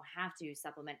you don't have to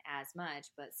supplement as much.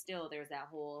 But still, there's that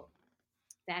whole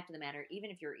fact of the matter, even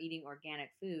if you're eating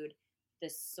organic food, the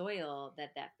soil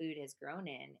that that food has grown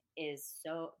in is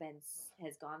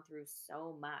has gone through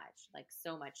so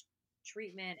much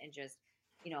treatment and just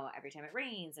every time it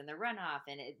rains and the runoff,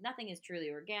 and nothing is truly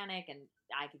organic. And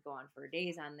I could go on for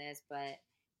days on this, but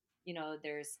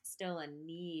there's still a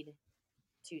need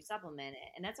to supplement it,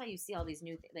 and that's why you see all these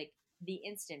like the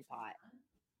instant pot.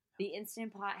 The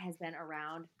instant pot has been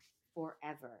around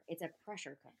forever. It's a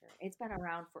pressure cooker. It's been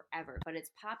around forever, but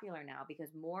it's popular now because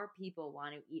more people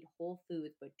want to eat whole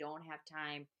foods but don't have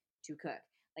time to cook.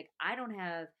 Like, I don't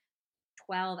have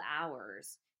 12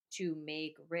 hours to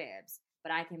make ribs,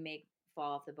 but I can make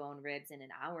fall off the bone ribs in an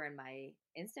hour in my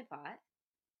instant pot,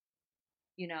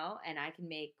 and I can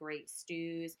make great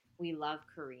stews. We love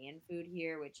Korean food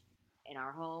here, which in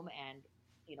our home, and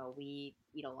we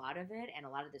eat a lot of it, and a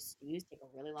lot of the stews take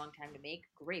a really long time to make.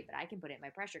 Great, but I can put it in my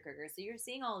pressure cooker. So you're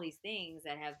seeing all these things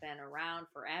that have been around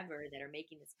forever that are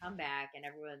making this comeback, and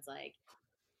everyone's like,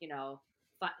 you know,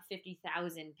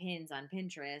 50,000 pins on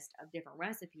Pinterest of different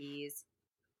recipes,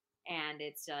 and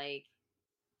it's like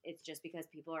it's just because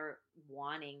people are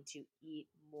wanting to eat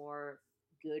more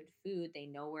good food. They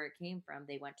know where it came from.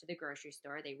 They went to the grocery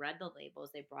store, they read the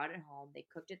labels, they brought it home, they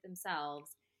cooked it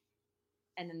themselves,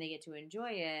 and then they get to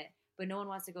enjoy it. But no one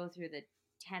wants to go through the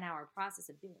 10-hour process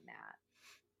of doing that.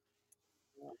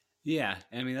 Yeah,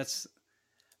 I mean that's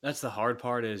the hard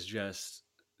part is just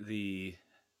the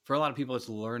for a lot of people it's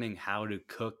learning how to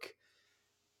cook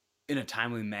in a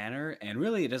timely manner, and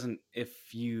really it doesn't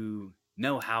if you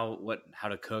know how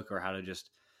to cook or how to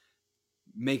just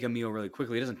make a meal really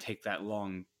quickly, it doesn't take that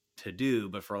long to do,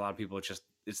 but for a lot of people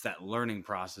it's that learning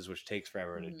process which takes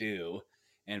forever to Mm-hmm. do,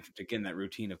 and to get in that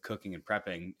routine of cooking and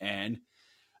prepping. And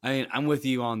I mean, I'm with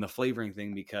you on the flavoring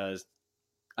thing because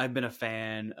I've been a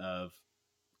fan of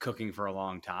cooking for a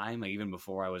long time. Like even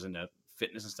before I was into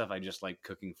fitness and stuff, I just like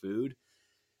cooking food.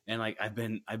 And like I've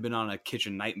been on a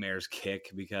kitchen nightmares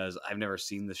kick because I've never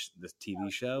seen this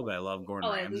TV show, but I love Gordon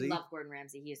Oh, we Ramsay. love Gordon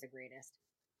Ramsay. He is the greatest.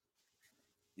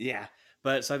 Yeah,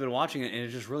 but so I've been watching it, and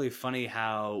it's just really funny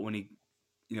how when he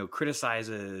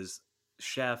criticizes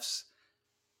chefs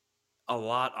a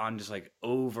lot on just like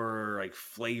over like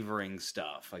flavoring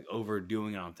stuff, like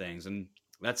overdoing it on things, and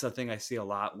that's the thing I see a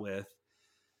lot with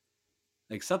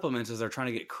like supplements is they're trying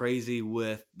to get crazy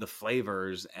with the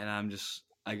flavors, and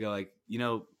I go like, you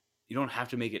don't have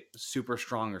to make it super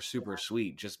strong or super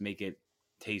sweet, just make it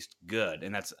taste good,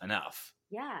 and that's enough.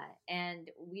 Yeah, and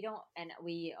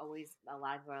we always, a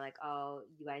lot of people are like, oh,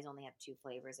 you guys only have two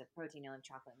flavors of protein, you only have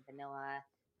chocolate and vanilla.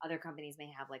 Other companies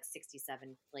may have like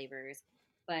 67 flavors,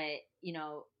 but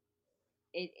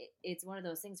it's one of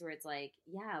those things where it's like,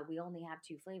 yeah, we only have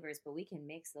two flavors, but we can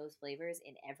mix those flavors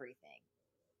in everything,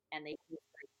 and they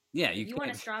Yeah, you you want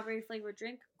a can. strawberry flavored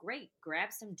drink? Great.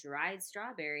 Grab some dried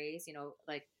strawberries,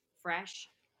 like fresh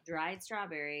dried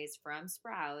strawberries from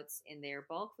Sprouts in their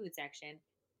bulk food section.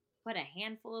 Put a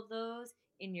handful of those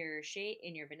in your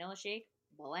vanilla shake,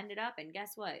 blend it up, and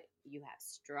guess what? You have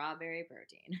strawberry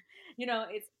protein.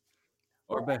 It's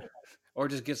Or better, or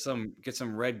just get some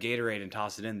red Gatorade and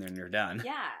toss it in there, and you're done.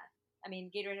 yeah. I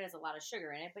mean, Gatorade has a lot of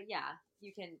sugar in it, but yeah,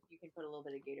 you can put a little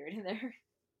bit of Gatorade in there.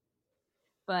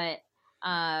 But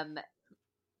um,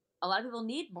 a lot of people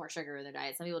need more sugar in their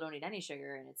diet. Some people don't need any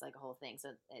sugar, and it's like a whole thing. So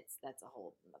that's a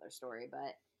whole other story.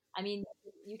 But I mean,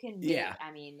 you can make. Yeah,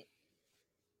 I mean,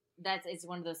 that's it's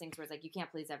one of those things where it's like you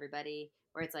can't please everybody.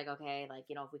 Where it's like, okay, like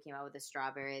if we came out with a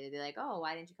strawberry, they'd be like, oh,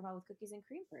 why didn't you come out with cookies and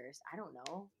cream first? I don't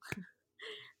know.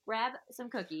 Grab some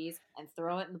cookies and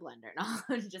throw it in the blender.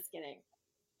 No, just kidding.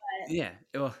 But yeah.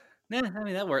 Well, nah, I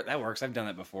mean that works. I've done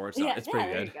that before. yeah, It's yeah, pretty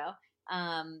there you good. go.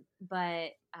 But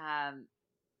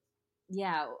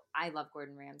yeah, I love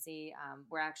Gordon Ramsay.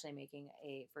 We're actually making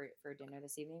for dinner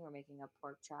this evening. We're making a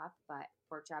pork chop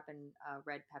and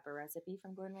red pepper recipe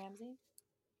from Gordon Ramsay.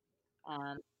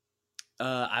 Um,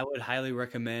 I would highly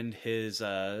recommend his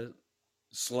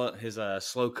slow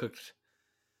cooked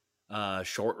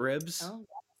short ribs. oh,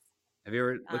 Have you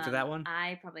ever looked at that one?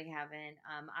 I probably haven't.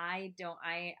 I don't.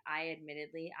 I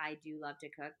admittedly I do love to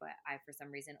cook, but I for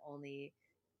some reason only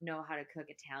know how to cook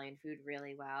Italian food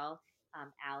really well.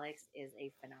 Alex is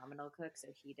a phenomenal cook, so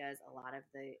he does a lot of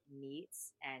the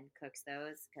meats and cooks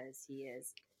those because he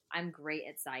is. I'm great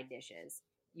at side dishes.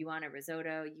 You want a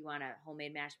risotto, you want a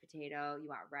homemade mashed potato, you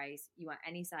want rice, you want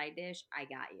any side dish, I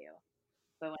got you.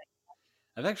 But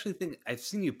I've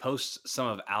seen you post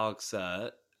some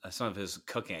of his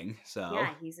cooking. So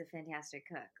yeah, he's a fantastic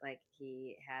cook. Like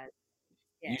he has,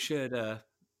 yeah, you should uh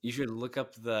you should look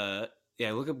up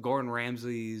Gordon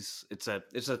Ramsay's.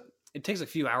 It takes a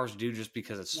few hours to do just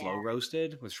because it's slow yeah.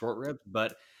 roasted with short ribs,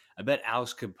 but I bet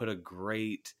Alex could put a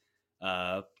great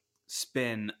uh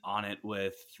spin on it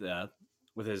with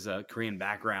his Korean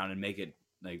background and make it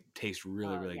like taste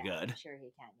really Oh really yeah, I'm good. sure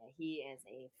he can. Yeah, he is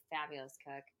a fabulous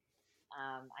cook.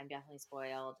 I'm definitely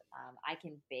spoiled. I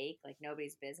can bake like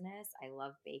nobody's business. I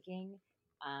love baking.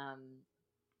 Um,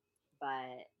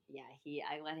 but yeah,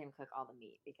 I let him cook all the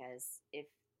meat because if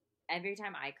every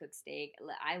time I cook steak,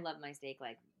 I love my steak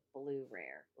like blue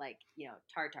rare, like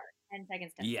tartar, 10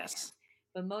 seconds, 10 seconds. Yes.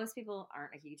 But most people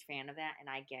aren't a huge fan of that, and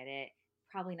I get it.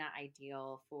 Probably not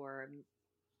ideal for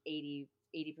 80%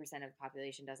 of the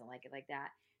population doesn't like it like that.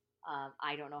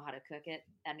 I don't know how to cook it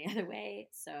any other way,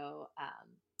 so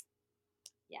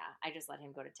yeah, I just let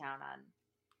him go to town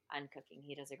on cooking.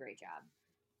 He does a great job.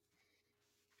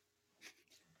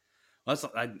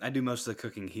 Well, I do most of the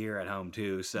cooking here at home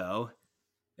too, so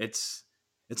it's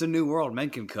it's a new world. Men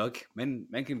can cook. Men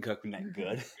can cook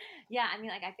good. Yeah, I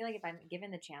mean, like I feel like if I'm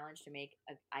given the challenge to make,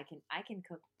 I can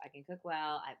cook. I can cook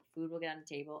well. Food will get on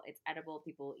the table. It's edible.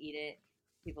 People will eat it.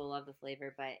 People love the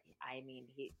flavor. But I mean,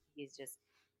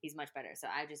 he's much better. So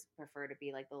I just prefer to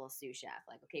be like the little sous chef.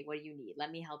 Like, okay, what do you need?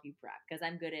 Let me help you prep because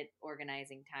I'm good at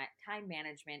organizing time. Time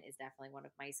management is definitely one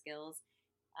of my skills.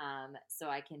 So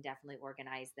I can definitely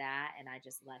organize that, and I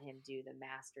just let him do the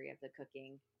mastery of the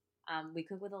cooking. We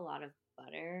cook with a lot of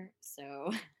butter,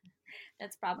 so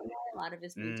that's probably why a lot of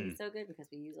his food Mm, tastes so good because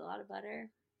we use a lot of butter.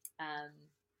 Um,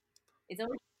 it's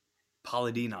always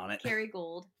Paula Deen on it.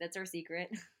 Kerrygold. That's our secret.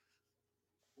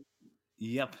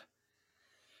 Yep.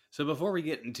 So before we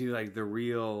get into like the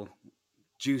real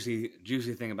juicy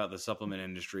thing about the supplement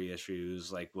industry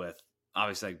issues, like with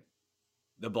obviously like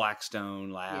the Blackstone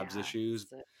Labs Yeah. issues,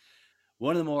 So,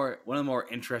 one of the more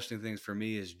interesting things for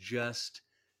me is just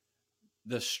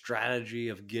the strategy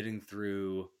of getting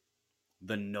through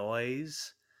the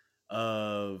noise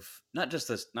of not just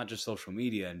social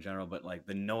media in general, but like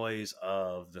the noise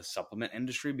of the supplement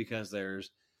industry, because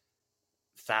there's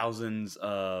thousands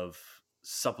of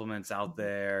supplements out mhm.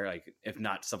 there, like if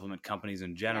not supplement companies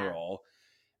in Yeah. general.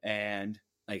 And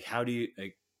like how do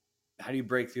you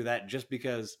break through that? Just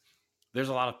because there's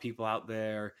a lot of people out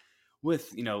there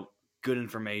with good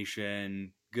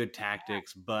information, good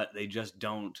tactics, but they just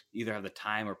don't either have the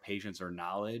time or patience or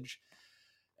knowledge.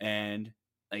 And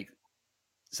like,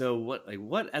 so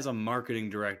what as a marketing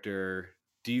director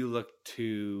do you look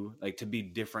to like to be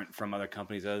different from other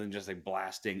companies other than just like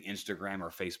blasting Instagram or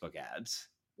Facebook ads?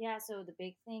 Yeah, so the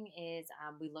big thing is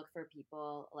we look for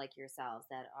people like yourselves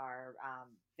that are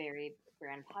very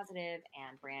brand positive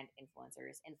and brand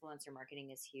influencers. Influencer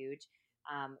marketing is huge.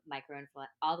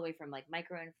 All the way from like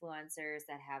micro influencers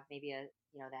that have maybe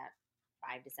that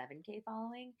 5 to 7K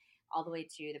following, all the way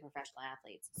to the professional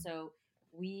athletes. So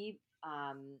we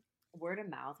word of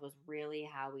mouth was really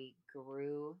how we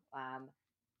grew.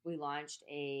 We launched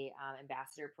a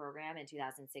ambassador program in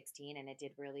 2016, and it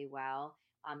did really well,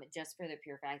 just for the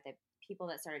pure fact that people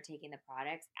that started taking the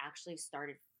products actually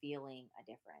started feeling a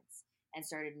difference and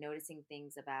started noticing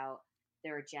things about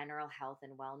their general health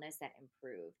and wellness that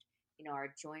improved.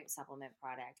 Our joint supplement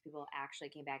product, people actually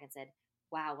came back and said,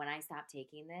 wow, when I stop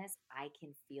taking this, I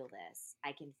can feel this.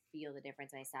 I can feel the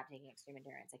difference when I stop taking extreme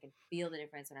endurance. I can feel the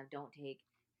difference when I don't take,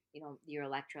 your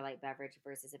electrolyte beverage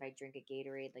versus if I drink a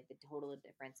Gatorade, like the total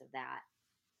difference of that.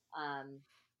 Um,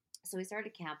 so we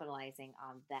started capitalizing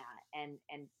on that and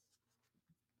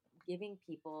giving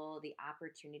people the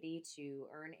opportunity to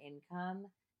earn income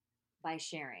by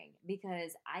sharing,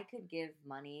 because I could give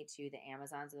money to the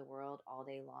Amazons of the world all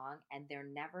day long and they're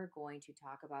never going to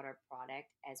talk about our product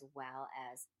as well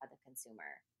as the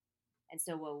consumer. And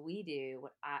so what we do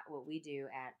at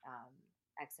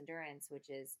X Endurance, which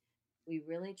is we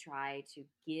really try to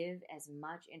give as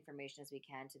much information as we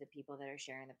can to the people that are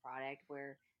sharing the product,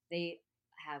 where they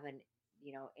have an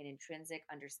intrinsic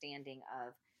understanding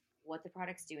of what the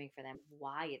product's doing for them,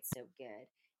 why it's so good,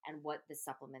 and what the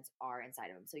supplements are inside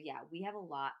of them. So yeah, we have a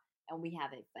lot, and we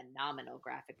have a phenomenal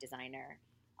graphic designer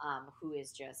who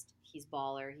is just he's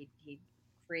baller. He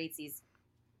creates these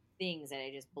things that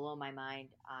I just blow my mind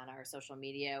on our social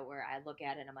media, where I look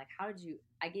at it and I'm like, how did you?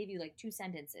 I gave you like 2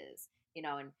 sentences,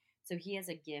 and so he has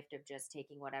a gift of just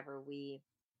taking whatever we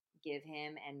give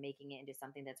him and making it into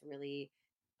something that's really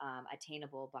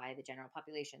attainable by the general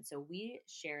population. So we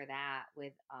share that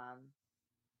with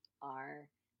our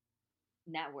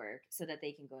network so that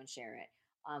they can go and share it.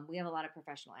 We have a lot of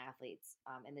professional athletes,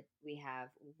 and we have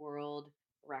world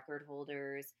record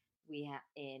holders. We have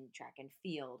in track and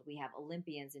field. We have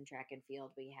Olympians in track and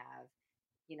field. We have,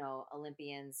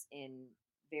 Olympians in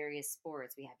various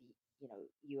sports. We have,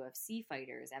 UFC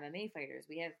fighters, MMA fighters.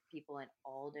 We have people in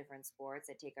all different sports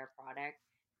that take our product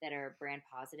that are brand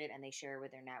positive and they share with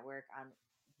their network on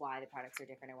why the products are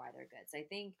different and why they're good. So I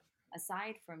think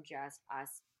aside from just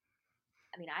us,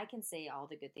 I mean, I can say all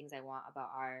the good things I want about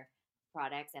our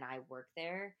products and I work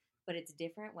there, but it's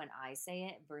different when I say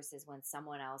it versus when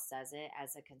someone else says it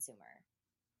as a consumer.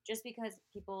 Just because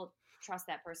people trust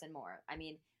that person more. I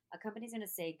mean, a company's going to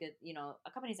say good,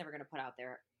 a company's never going to put out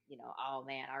there, oh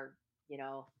man, you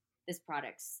know, this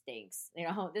product stinks.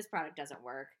 This product doesn't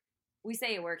work. We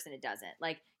say it works and it doesn't.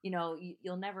 Like,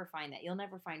 you'll never find that. You'll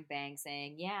never find Bang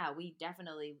saying, "Yeah, we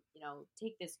definitely,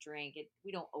 take this drink.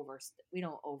 We don't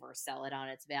oversell it on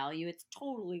its value. It's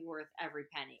totally worth every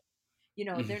penny."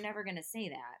 They're never going to say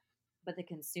that, but the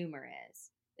consumer is.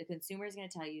 The consumer is going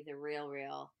to tell you the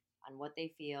real on what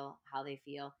they feel, how they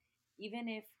feel. Even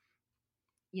if,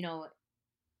 you know,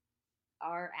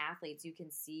 our athletes, you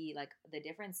can see like the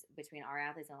difference between our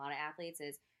athletes and a lot of athletes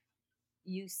is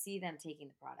you see them taking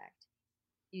the product.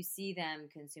 You see them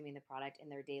consuming the product in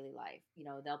their daily life.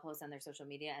 They'll post on their social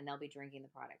media and they'll be drinking the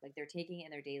product. Like they're taking it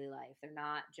in their daily life. They're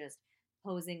not just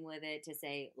posing with it to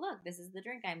say, look, this is the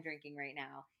drink I'm drinking right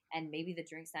now. And maybe the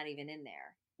drink's not even in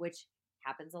there, which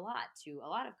happens a lot to a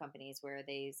lot of companies where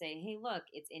they say, hey, look,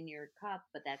 it's in your cup,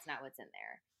 but that's not what's in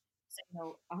there.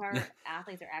 So, our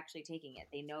athletes are actually taking it.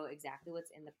 They know exactly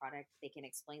what's in the product. They can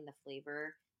explain the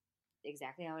flavor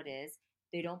exactly how it is.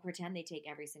 They don't pretend they take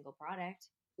every single product.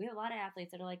 We have a lot of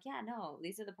athletes that are like, yeah, no,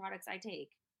 these are the products I take.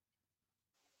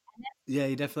 Yeah,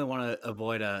 you definitely want to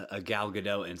avoid a Gal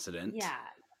Gadot incident. Yeah,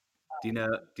 Do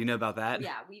you know about that?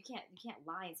 yeah. Well, you can't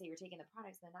lie and say you're taking the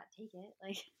products and then not take it.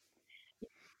 Like,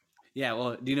 Yeah,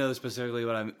 well, do you know specifically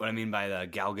what I mean by the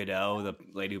Gal Gadot, the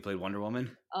lady who played Wonder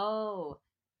Woman? oh,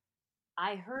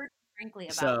 I heard frankly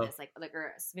about So, this, like a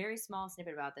very small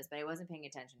snippet about this, but I wasn't paying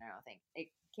attention. I don't think it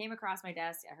came across my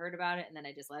desk. I heard about it and then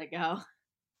I just let it go.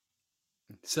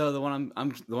 so the one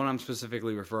I'm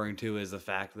specifically referring to is the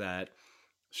fact that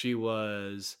she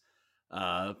was,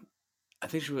 uh, I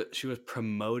think she was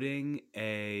promoting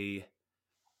I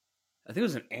think it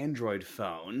was an Android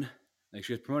phone. Like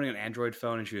she was promoting an Android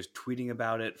phone, and she was tweeting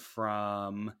about it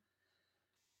from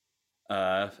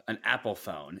an Apple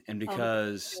phone. And Oh,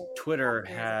 because Twitter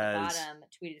whereas at the has, bottom,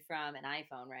 tweeted from an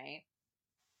iPhone, right?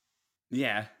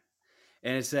 yeah,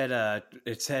 and it said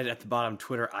at the bottom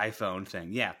Twitter iPhone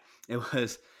thing. Yeah, it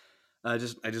was. I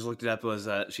just looked it up. It was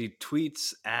she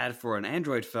tweets ad for an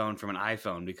Android phone from an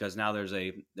iPhone because now there's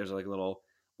like a little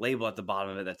label at the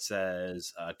bottom of it that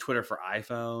says Twitter for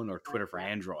iPhone or Twitter for Yeah,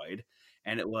 Android,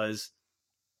 and it was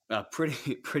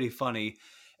pretty pretty funny.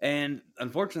 And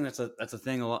unfortunately, that's a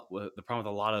thing. A lot the problem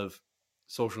with a lot of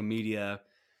social media.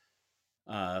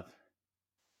 Uh,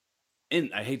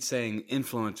 I hate saying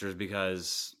influencers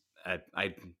because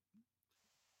I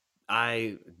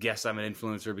I guess I'm an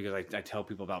influencer because I tell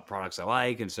people about products I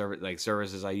like and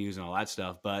services I use and all that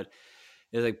stuff. But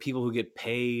it's like people who get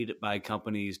paid by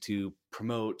companies to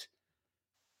promote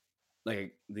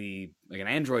like an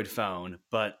Android phone,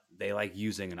 but they like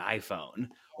using an iPhone,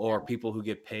 or people who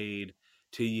get paid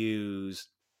to use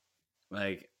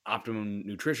like optimum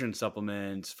nutrition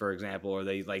supplements, for example, or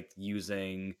they like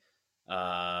using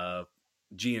uh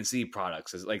GNC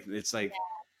products. It's like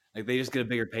they just get a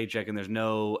bigger paycheck and there's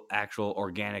no actual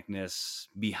organicness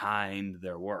behind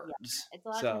their yeah. words. It's a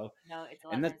lot of times, So, it's a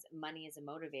lot and of that times money is a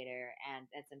motivator, and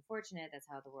that's unfortunate. That's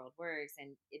how the world works,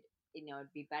 and it'd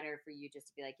be better for you just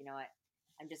to be like, you know what,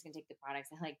 I'm just gonna take the products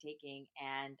I like taking,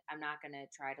 and I'm not gonna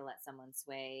try to let someone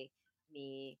sway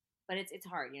me. But it's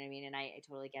hard, you know what I mean? And I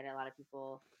totally get it. A lot of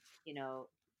people, you know,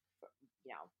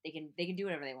 they can do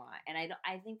whatever they want, and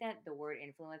I think that the word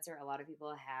influencer, a lot of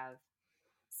people have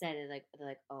said it like they're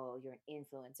like, oh, you're an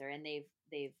influencer, and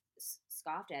they've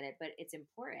scoffed at it, but it's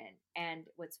important. And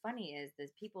what's funny is the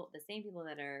same people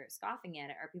that are scoffing at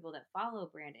it are people that follow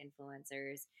brand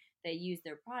influencers that use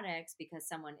their products because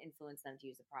someone influenced them to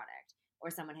use the product,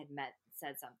 or someone had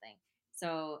said something.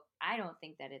 So I don't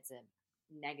think that it's a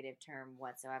negative term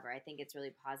whatsoever. I think it's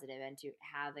really positive, and to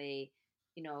have a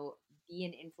you know be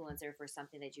an influencer for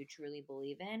something that you truly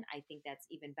believe in, I think that's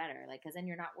even better. Like, because then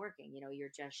you're not working, you're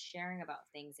just sharing about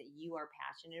things that you are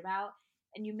passionate about,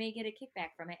 and you may get a kickback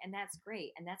from it, and that's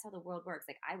great. And that's how the world works.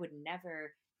 Like, I would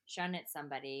never shun at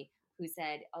somebody who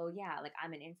said, oh yeah, like,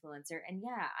 I'm an influencer, and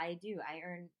yeah, I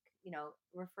earn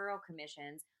referral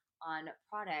commissions on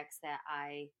products that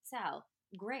I sell.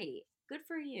 Great, good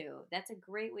for you. That's a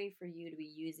great way for you to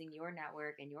be using your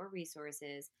network and your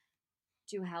resources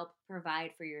to help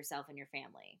provide for yourself and your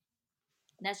family.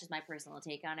 That's just my personal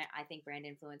take on it. I think brand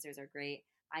influencers are great.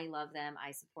 I love them.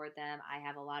 I support them. I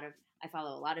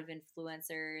follow a lot of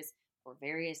influencers for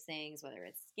various things, whether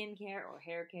it's skincare or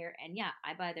hair care. And yeah,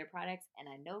 I buy their products and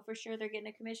I know for sure they're getting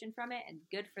a commission from it, and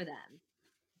good for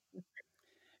them.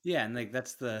 yeah, and like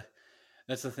that's the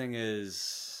thing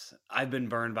is I've been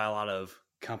burned by a lot of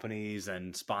companies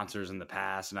and sponsors in the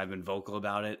past, and I've been vocal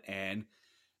about it. And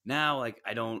now like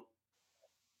I don't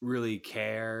really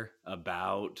care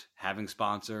about having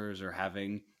sponsors or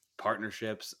having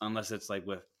partnerships unless it's like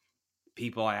with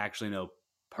people I actually know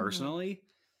Mm-hmm. personally.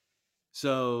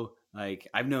 So, like,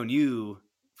 I've known you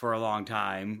for a long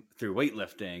time through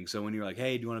weightlifting. So when you're like,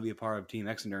 "Hey, do you want to be a part of Team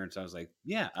X Endurance?" I was like,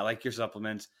 "Yeah, I like your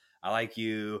supplements. I like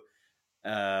you.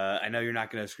 I know you're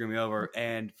not going to screw me over."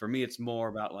 And for me, it's more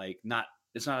about like not.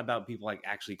 It's not about people like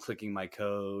actually clicking my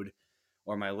code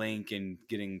or my link and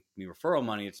getting me referral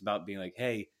money. It's about being like,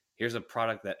 "Hey, here's a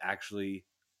product that actually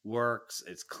works.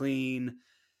 It's clean.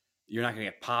 You're not going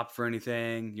to get popped for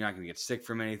anything. You're not going to get sick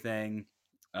from anything.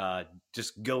 Uh,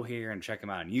 just go here and check them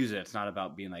out and use it." It's not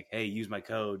about being like, "Hey, use my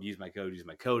code, use my code, use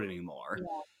my code" anymore.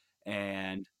 Yeah.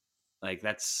 And like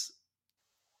that's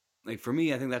like for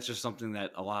me, I think that's just something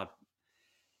that a lot of,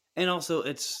 and also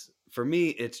it's for me,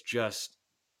 it's just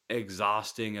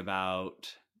exhausting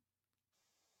about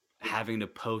having to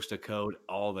post a code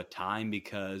all the time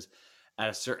because at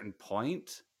a certain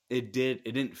point it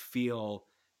didn't feel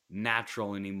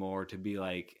natural anymore to be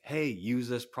like, "Hey, use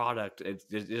this product." It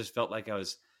just felt like I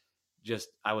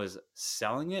was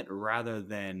selling it rather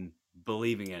than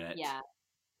believing in it. Yeah.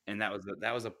 And that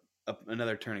was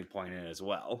another turning point in it as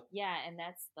well. Yeah, and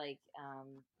that's like,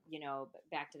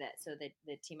 back to that. So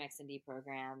the Team X and D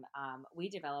program, we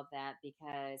developed that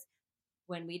because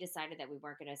when we decided that we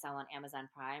weren't going to sell on Amazon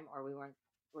Prime, or we weren't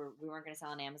going to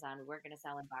sell on Amazon, we weren't going to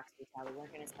sell in box retail, we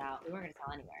weren't going to sell anywhere.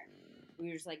 We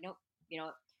were just like, nope, you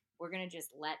know, we're going to just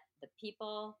let the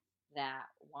people that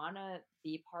want to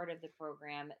be part of the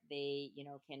program, they,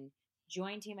 can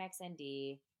join Team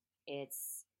XND.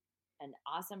 It's an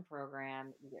awesome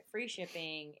program. You get free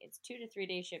shipping. It's 2 to 3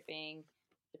 day shipping,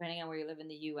 depending on where you live in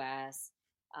the US.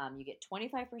 You get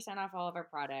 25% off all of our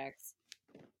products.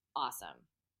 Awesome.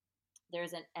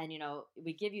 And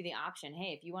we give you the option.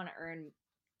 Hey, if you want to earn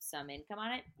some income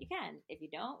on it, you can. If you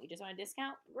don't, you just want a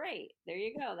discount, great. There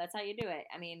you go. That's how you do it.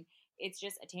 I mean, it's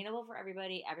just attainable for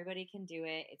everybody. Everybody can do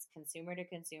it. It's consumer to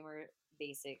consumer,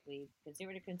 basically,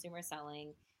 consumer to consumer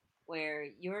selling, where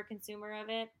you're a consumer of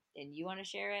it and you want to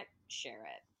share it.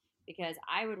 Because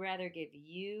I would rather give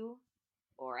you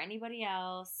or anybody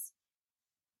else,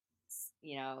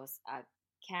 a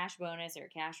cash bonus or a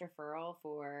cash referral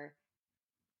for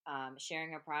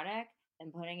sharing a product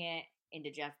than putting it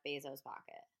into Jeff Bezos'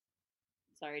 pocket.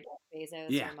 Sorry, Jeff Bezos,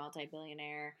 Yeah. you're a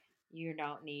multi-billionaire. You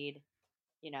don't need,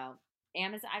 you know,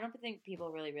 Amazon. I don't think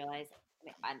people really realize.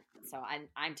 I mean,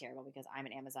 I'm terrible because I'm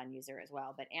an Amazon user as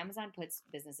well. But Amazon puts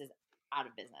businesses out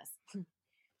of business.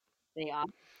 They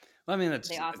offer Well, I mean,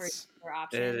 they offer it's their it,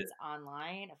 options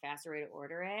online, a faster way to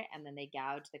order it, and then they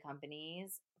gouge the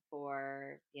companies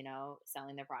for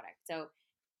selling their product. So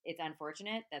it's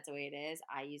unfortunate. That's the way it is.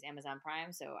 I use Amazon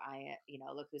Prime, so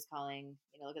look who's calling.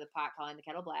 Look at the pot calling the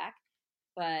kettle black.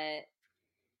 But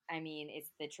I mean,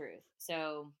 it's the truth.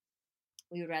 So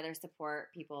we would rather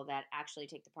support people that actually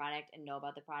take the product and know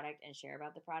about the product and share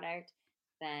about the product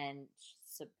than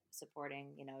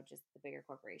supporting, just the bigger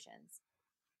corporations.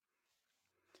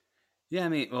 yeah. I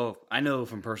mean, well, I know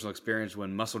from personal experience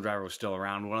when Muscle Driver was still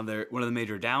around, one of the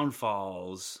major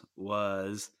downfalls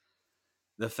was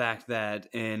the fact that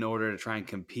in order to try and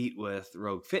compete with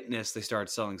Rogue Fitness, they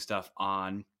started selling stuff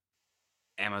on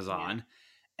Yeah. Amazon,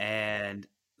 and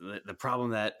the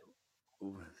problem that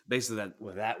basically that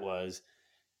with that was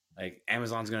like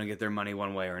Amazon's going to get their money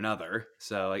one way or another.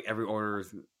 So like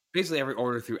basically every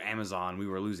order through Amazon, we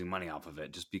were losing money off of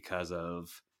it just because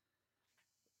of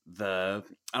the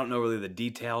I don't know really the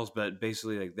details, but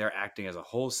basically like they're acting as a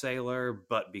wholesaler,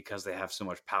 but because they have so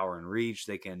much power and reach,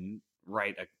 they can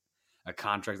write a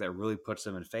contract that really puts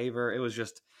them in favor. It was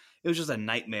just a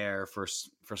nightmare for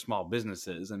small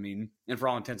businesses. I mean, and for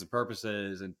all intents and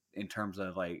purposes, in terms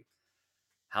of like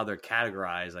how they're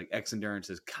categorized, like X Endurance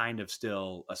is kind of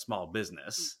still a small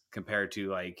business compared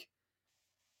to like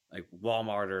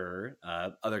Walmart or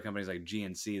other companies like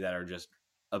GNC that are just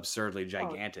absurdly Oh,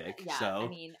 gigantic. yeah. I So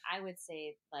mean, I would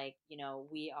say like,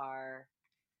 we are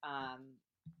um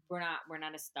we're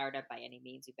not a startup by any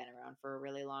means. We've been around for a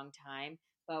really long time,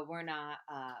 but we're not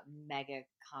mega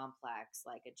complex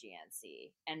like a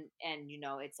GNC. And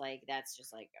it's like that's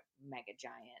just like a mega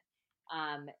giant.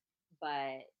 Um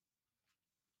but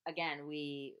again,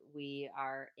 we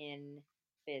are in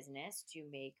business to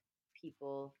make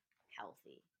people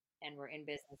healthy, and we're in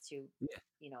business to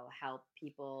yeah, help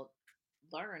people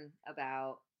learn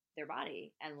about their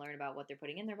body and learn about what they're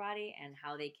putting in their body and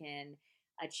how they can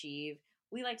achieve,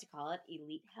 we like to call it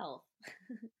elite health.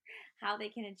 How they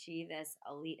can achieve this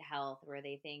elite health where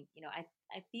they think,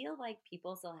 I feel like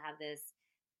people still have this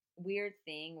weird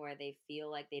thing where they feel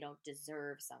like they don't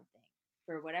deserve something.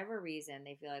 for whatever reason,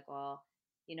 they feel like, well,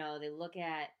 they'll look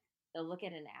at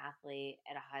an athlete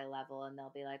at a high level and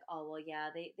they'll be like, oh well, yeah,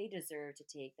 they deserve to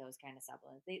take those kind of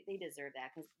supplements. They deserve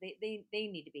that because they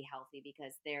need to be healthy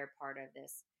because they're part of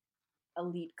this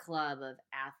elite club of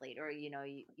athlete. Or you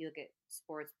look at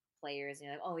sports players and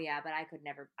you're like, oh yeah, but I could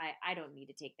never, I don't need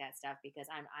to take that stuff because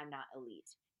I'm not elite.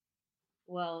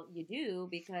 Well, you do,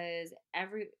 because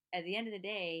every at the end of the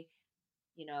day,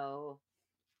 you know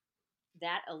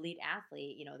that elite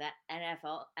athlete, that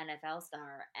NFL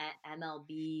star,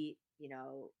 MLB,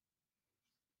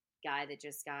 guy that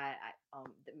just got,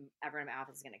 everyone in my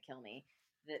office is going to kill me,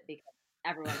 that because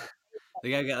everyone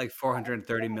The guy got like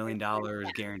 $430 million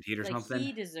guaranteed or like something.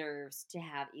 he deserves to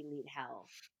have elite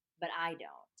health, but I don't.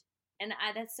 And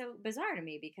that's so bizarre to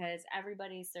me because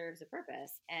everybody serves a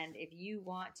purpose. And if you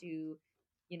want to,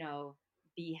 you know,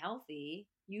 be healthy,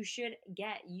 you should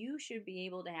be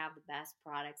able to have the best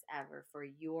products ever for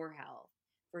your health,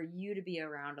 for you to be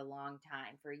around a long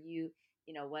time, for you,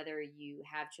 whether you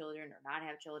have children or not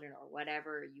have children or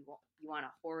whatever, you want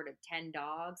a horde of 10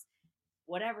 dogs,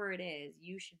 whatever it is,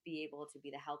 you should be able to be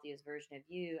the healthiest version of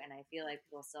you. And I feel like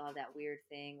people still have that weird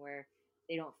thing where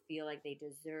they don't feel like they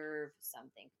deserve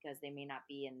something because they may not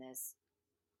be in this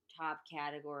top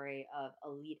category of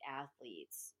elite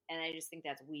athletes. And I just think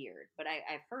that's weird. But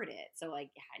I've heard it. So, like,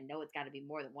 I know it's got to be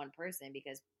more than one person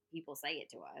because people say it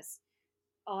to us.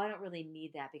 Oh, I don't really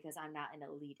need that because I'm not an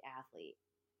elite athlete.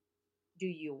 Do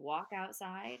you walk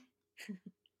outside?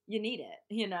 You need it,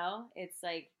 It's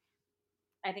like,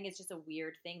 I think it's just a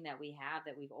weird thing that we have,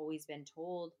 that we've always been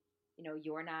told,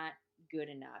 you're not good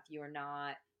enough. You're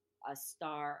not a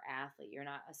star athlete. You're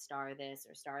not a star this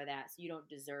or star that. So you don't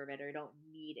deserve it or don't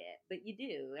need it. But you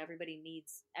do. Everybody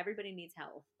needs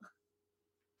health.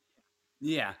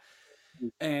 Yeah.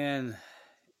 And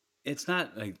it's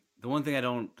not like the one thing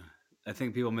I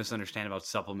think people misunderstand about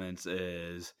supplements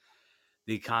is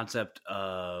the concept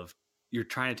of you're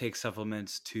trying to take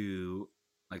supplements to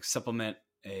like supplement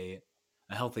a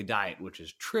healthy diet, which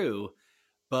is true,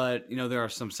 but there are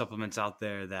some supplements out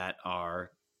there that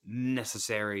are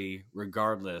necessary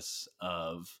regardless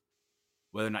of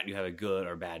whether or not you have a good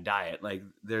or bad diet. Like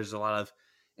there's a lot of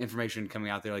information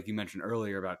coming out there, like you mentioned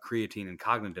earlier, about creatine and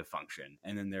cognitive function,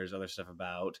 and then there's other stuff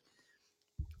about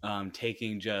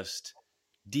taking just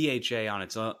DHA on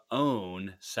its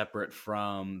own, separate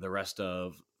from the rest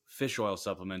of fish oil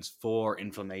supplements for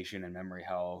inflammation and memory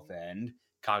health and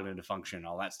cognitive function and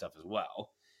all that stuff as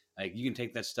well. Like you can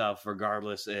take that stuff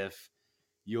regardless if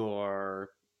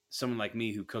you're someone like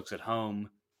me who cooks at home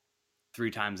 3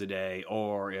 times a day,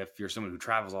 or if you're someone who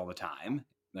travels all the time.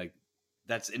 Like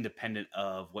that's independent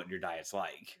of what your diet's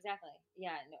like. Exactly.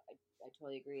 Yeah, no, I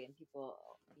totally agree. And people,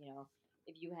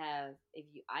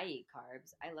 I eat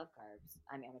carbs. I love carbs.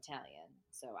 I mean, I'm Italian,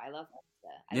 so I love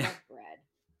pasta. I Yeah. love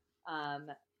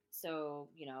bread. So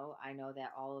I know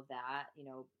that all of that,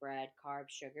 bread, carbs,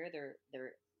 sugar,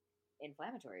 they're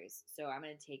inflammatories. So I'm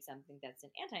going to take something that's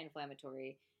an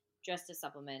anti-inflammatory just to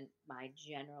supplement my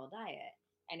general diet.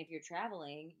 And if you're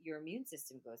traveling, your immune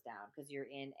system goes down because you're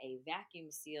in a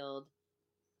vacuum sealed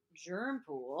germ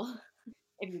pool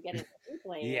if you get an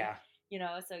airplane, Yeah.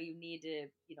 so you need to,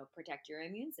 protect your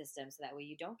immune system so that way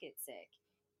you don't get sick.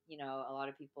 A lot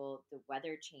of people, the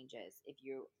weather changes. If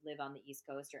you live on the East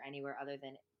Coast or anywhere other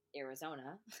than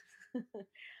Arizona,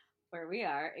 where we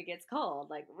are, it gets cold,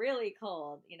 like really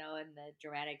cold, and the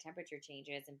dramatic temperature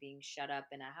changes and being shut up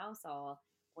in a house all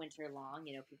winter long,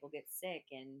 people get sick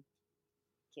and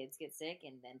kids get sick,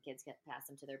 and then kids get pass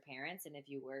them to their parents, and if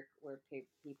you work where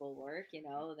people work,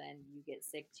 then you get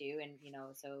sick too. And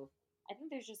so I think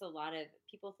there's just a lot of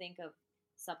people think of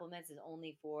supplements as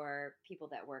only for people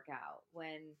that work out,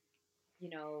 when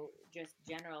just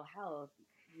general health,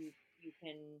 you you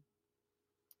can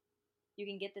you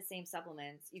can get the same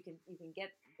supplements. You can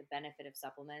get the benefit of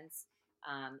supplements,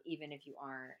 even if you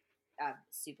aren't a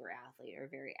super athlete or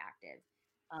very active.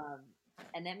 Um,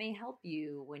 and that may help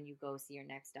you when you go see your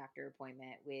next doctor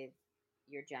appointment with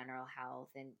your general health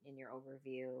and in your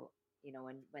overview.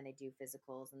 When they do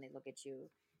physicals and they look at you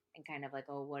and kind of like,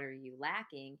 oh, what are you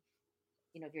lacking?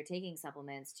 If you're taking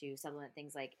supplements to supplement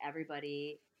things like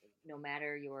everybody, no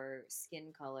matter your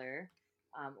skin color,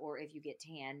 or if you get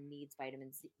tan, needs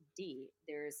vitamin D.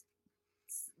 There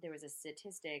was a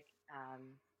statistic,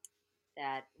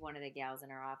 that one of the gals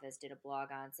in our office did a blog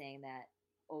on, saying that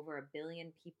over 1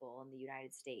 billion people in the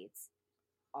United States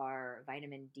are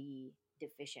vitamin D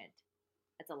deficient.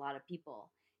 That's a lot of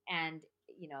people. And,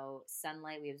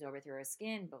 sunlight, we absorb it through our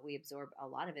skin, but we absorb a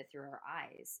lot of it through our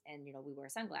eyes. And, we wear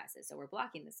sunglasses, so we're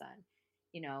blocking the sun,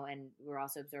 and we're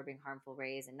also absorbing harmful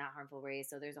rays and not harmful rays.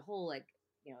 So there's a whole like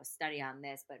study on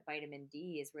this, but vitamin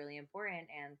D is really important,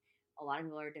 and a lot of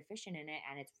people are deficient in it,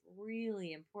 and it's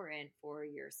really important for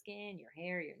your skin, your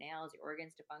hair, your nails, your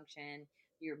organs to function,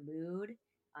 your mood.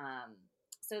 Um,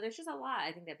 so there's just a lot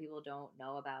I think that people don't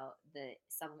know about the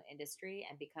supplement industry,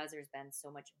 and because there's been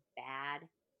so much bad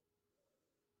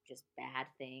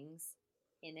things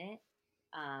in it,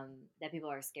 that people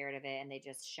are scared of it and they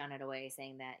just shun it away,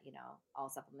 saying that all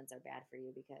supplements are bad for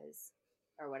you because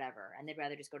or whatever, and they'd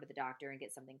rather just go to the doctor and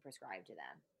get something prescribed to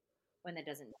them when that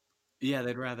doesn't. Yeah,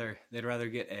 they'd rather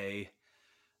get a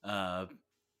uh,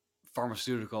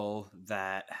 pharmaceutical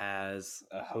that has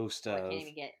a host Oh, I can't of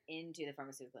even get into the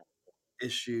pharmaceutical.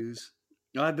 issues.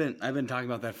 No, I've been talking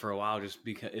about that for a while, just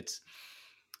because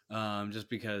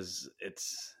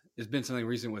it's been something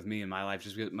recent with me in my life.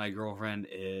 Just because my girlfriend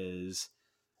is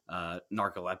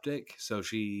narcoleptic, so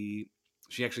she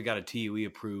actually got a TUE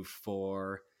approved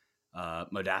for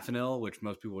modafinil, which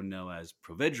most people would know as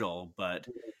Provigil. But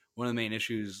one of the main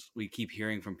issues we keep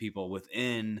hearing from people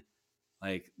within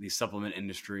like the supplement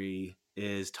industry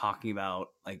is talking about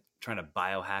like trying to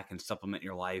biohack and supplement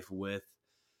your life with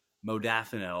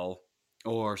modafinil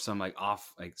or some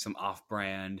off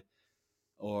brand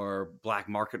or black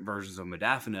market versions of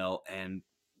modafinil, and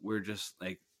we're just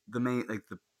like the main like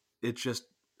the it's just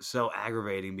so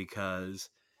aggravating because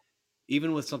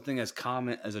even with something as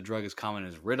common as a drug as common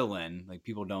as Ritalin, like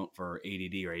people don't for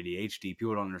ADD or ADHD,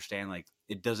 people don't understand like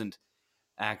it doesn't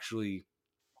actually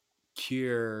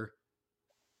cure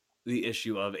the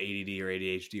issue of ADD or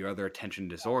ADHD or other attention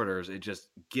disorders. It just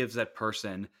gives that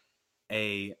person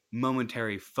a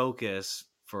momentary focus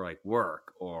for like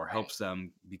work or Right. helps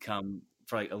them become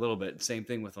for like a little bit. Same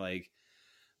thing with like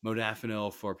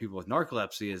modafinil for people with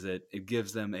narcolepsy is that it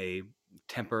gives them a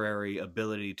temporary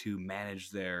ability to manage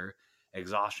their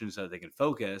exhaustion so that they can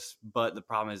focus. But the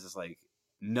problem is like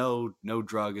no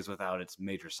drug is without its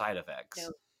major side effects.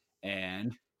 No.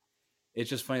 And it's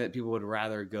just funny that people would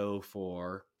rather go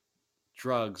for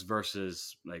drugs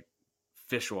versus like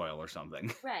fish oil or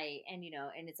something. Right, and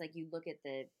and it's like you look at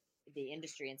the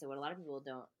industry, and so what a lot of people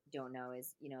don't know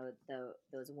is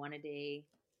those one a day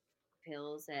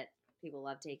pills that people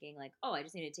love taking, like, oh, I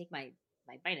just need to take my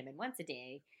vitamin once a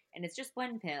day, and it's just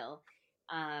one pill.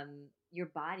 Your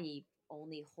body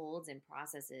only holds and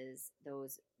processes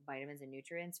those vitamins and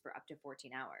nutrients for up to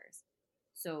 14 hours.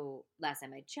 So last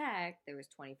time I checked, there was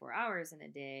 24 hours in a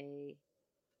day.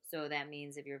 So that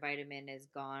means if your vitamin is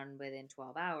gone within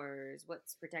 12 hours,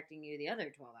 what's protecting you the other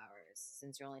 12 hours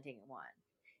since you're only taking one?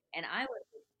 And I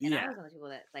Yeah. was one of the people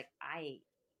that, like, I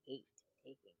hate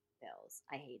taking pills.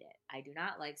 I hate it. I do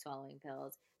not like swallowing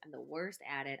pills. I'm the worst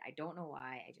at it. I don't know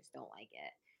why. I just don't like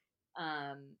it.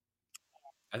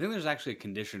 I think there's actually a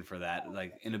condition for that,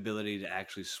 like inability to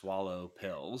actually swallow I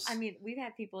pills. mean, we've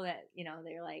had people that,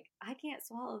 they're like, I can't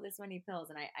swallow this many pills.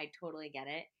 And I totally get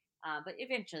it. But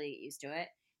eventually get used to it.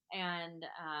 And,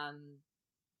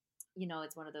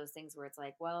 it's one of those things where it's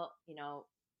like, well,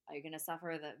 are you going to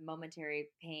suffer the momentary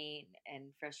pain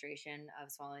and frustration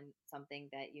of swallowing something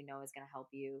that is going to help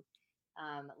you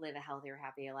live a healthier,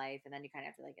 happier life? And then you kind of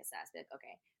have to like assess, like,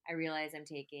 okay, I realize I'm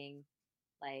taking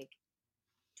like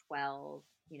 12,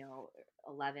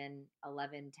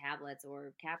 11 tablets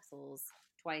or capsules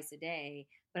twice a day,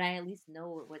 but I at least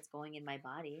know what's going in my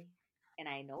body, and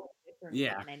I know it's good for me,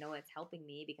 Yeah. and I know it's helping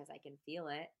me because I can feel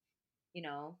it. You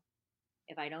know,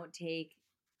 if I don't take,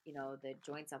 the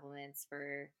joint supplements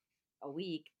for a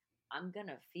week, I'm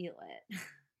gonna feel it.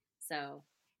 So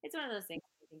it's one of those things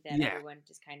I think that Yeah. everyone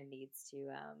just kind of needs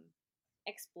to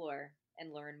explore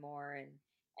and learn more,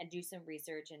 and do some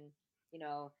research. And you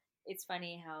know, it's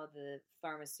funny how the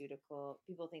pharmaceutical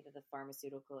people think that the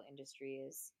pharmaceutical industry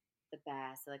is the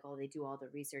best. They're like, oh, they do all the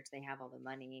research, they have all the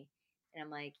money, and I'm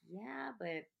like, yeah,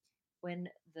 but when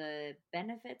the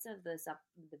benefits of the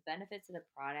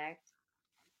product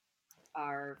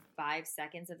are 5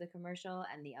 seconds of the commercial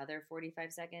and the other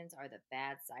 45 seconds are the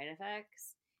bad side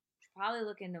effects, you should probably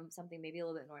look into something maybe a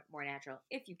little bit more natural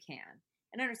if you can.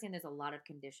 And I understand there's a lot of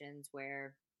conditions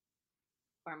where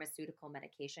pharmaceutical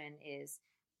medication is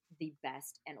the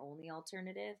best and only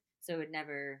alternative. So I would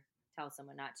never tell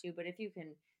someone not to. But if you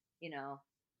can, you know,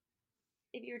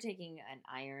 if you're taking an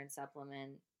iron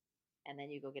supplement and then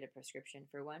you go get a prescription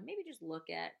for one, maybe just look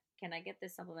at, can I get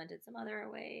this supplemented some other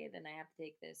way than I have to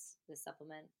take this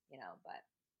supplement, but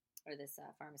or this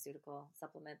pharmaceutical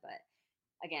supplement. But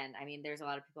again, I mean, there's a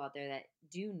lot of people out there that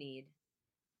do need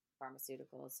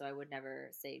pharmaceuticals, so I would never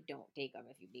say don't take them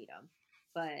if you need them.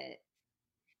 But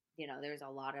there's a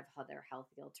lot of other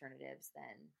healthy alternatives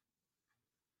than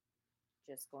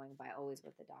just going by always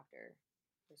what the doctor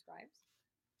prescribes.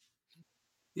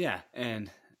 Yeah.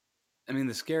 And I mean,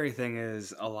 the scary thing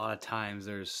is a lot of times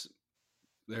there's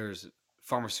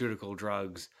pharmaceutical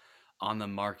drugs on the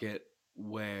market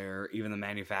where even the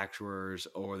manufacturers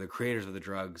or the creators of the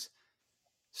drugs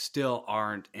still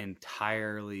aren't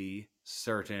entirely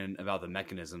certain about the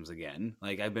mechanisms again.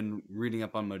 Like I've been reading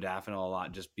up on modafinil a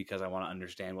lot just because I want to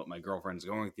understand what my girlfriend's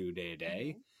going through day to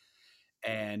day. Hmm.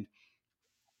 And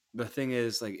the thing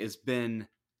is like it's been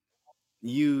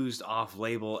used off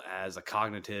label as a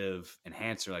cognitive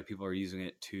enhancer. Like people are using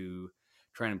it to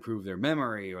try and improve their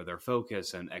memory or their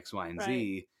focus and X, Y, and Right.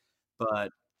 Z.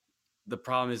 But the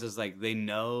problem is like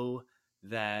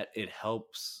that it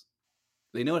helps.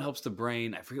 They know it helps the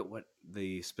brain. I forget what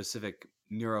the specific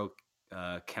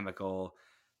neurochemical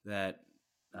that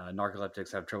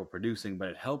narcoleptics have trouble producing, but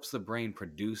it helps the brain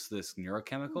produce this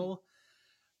Hmm. neurochemical.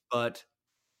 But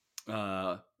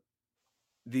uh,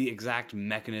 the exact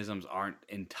mechanisms aren't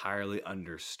entirely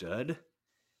understood.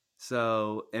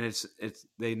 So, and it's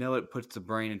they know it puts the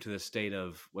brain into the state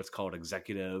of what's called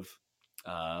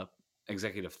uh,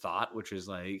 executive thought, which is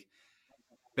like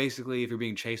basically if you're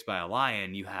being chased by a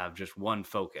lion, you have just one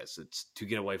focus. It's to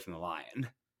get away from the lion.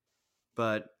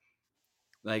 But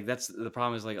like that's the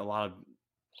problem is like a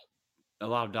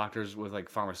lot of doctors with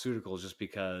like pharmaceuticals just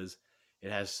because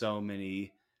it has so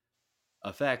many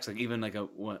effects, like even like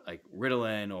like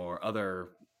Ritalin or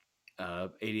other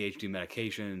ADHD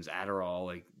medications, Adderall,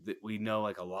 like we know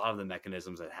like a lot of the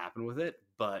mechanisms that happen with it,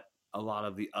 but a lot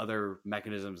of the other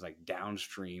mechanisms like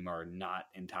downstream are not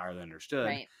entirely understood,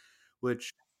 Right.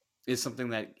 which is something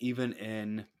that even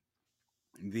in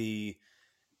the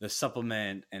the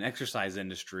supplement and exercise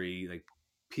industry, like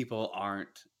people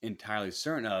aren't entirely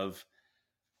certain of,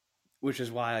 which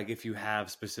is why like if you have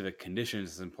specific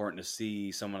conditions, it's important to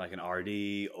see someone like an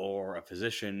RD or a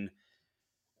physician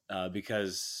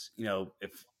because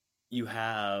if you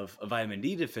have a vitamin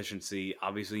D deficiency,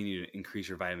 obviously you need to increase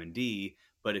your vitamin D.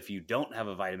 But if you don't have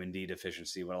a vitamin D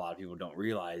deficiency, what a lot of people don't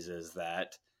realize is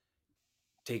that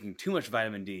taking too much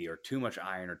vitamin D or too much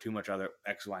iron or too much other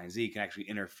X, Y, and Z can actually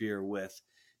interfere with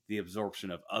the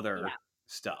absorption of other Yeah.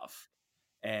 stuff.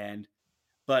 And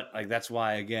but like that's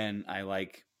why again I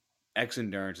like X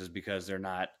Endurance is because they're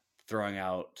not throwing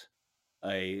out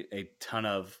a ton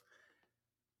of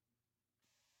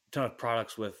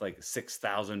products with like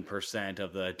 6,000%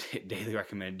 of the daily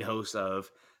recommended dose of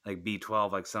like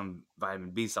B12, like some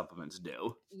vitamin B supplements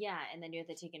do. Yeah, and then you have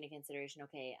to take into consideration.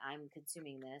 Okay, I'm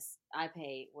consuming this. I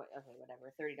pay what? Okay,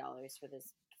 whatever, $30 for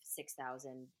this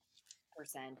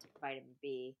 6,000% vitamin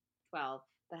B12.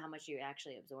 But how much are you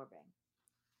actually absorbing?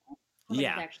 How much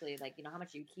is Yeah, actually like how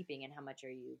much are you keeping and how much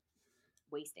are you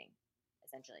wasting,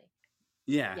 essentially?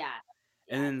 yeah, Yeah, and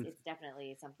yeah. It's then it's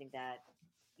definitely something that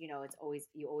it's always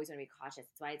you always want to be cautious.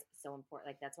 That's why it's so important.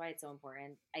 Like that's why it's so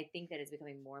important. I think that it's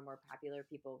becoming more and more popular.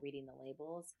 People reading the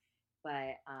labels,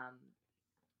 but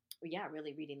yeah,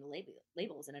 really reading the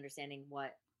labels and understanding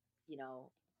you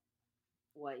know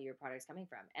what your product's coming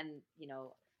from. And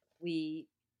we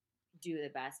do the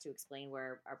best to explain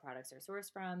where our products are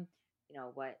sourced from,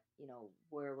 what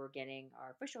where we're getting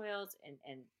our fish oils and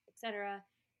etc.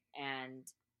 And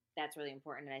that's really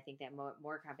important. And I think that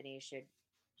more companies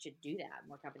should do that.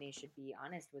 More companies should be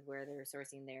honest with where they're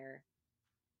sourcing their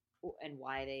and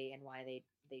why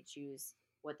they choose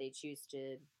what they choose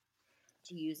to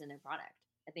use in their product.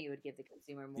 I think it would give the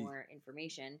consumer more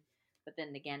information. But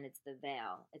then again, it's the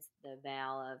veil. It's the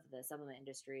veil of the supplement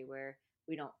industry where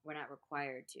we're not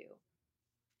required to.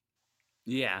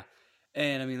 yeah,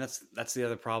 and I mean that's the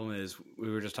other problem is we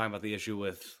were just talking about the issue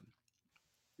with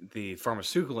the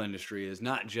pharmaceutical industry is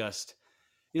not just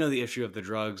the issue of the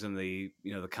drugs and the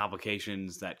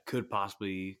complications that could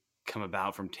possibly come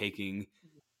about from taking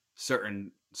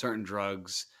certain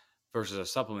drugs versus a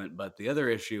supplement. But the other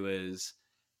issue is,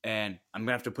 and I'm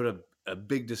gonna have to put a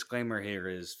big disclaimer here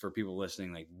is for people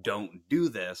listening, like don't do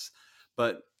this.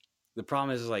 But the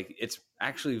problem is like it's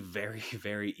actually very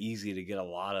very easy to get a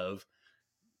lot of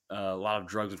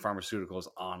drugs and pharmaceuticals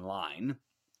online,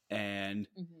 and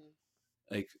Mm-hmm.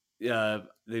 like the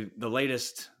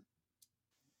latest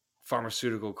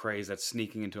pharmaceutical craze that's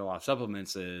sneaking into a lot of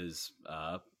supplements is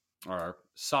are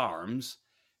SARMs.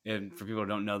 And for people who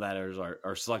don't know that,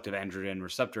 are selective androgen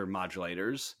receptor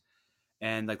modulators.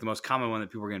 And like the most common one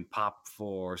that people are getting popped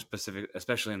for specific,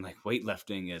 especially in like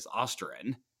weightlifting, is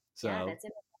Osterin. Yeah, So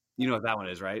you know what that one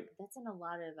is, right? that's in a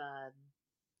lot of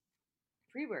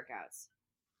pre workouts.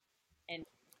 And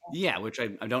Yeah, which I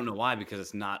don't know why because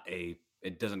it's not a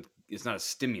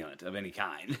stimulant of any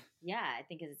kind. yeah, I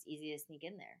think 'cause it's easy to sneak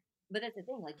in there. But that's the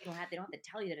thing, like they don't have to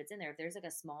tell you that it's in there. If there's like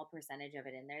a small percentage of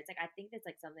it in there, it's like I think it's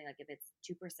like something like if it's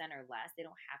 2% or less, they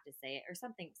don't have to say it or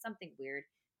something weird.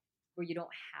 where you don't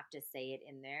have to say it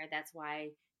in there. That's why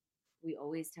we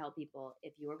always tell people,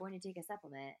 if you are going to take a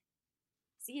supplement,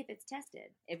 see if it's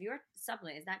tested. If your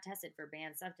supplement is not tested for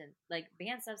banned substance, like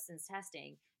banned substance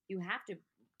testing, you have to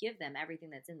give them everything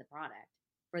that's in the product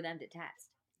for them to test.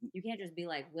 You can't just be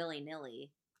like willy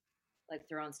nilly, like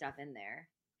throwing stuff in there.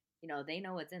 They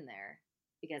know what's in there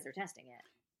because they're testing it.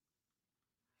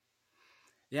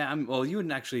 Yeah, well, you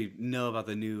wouldn't actually know about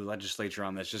the new legislature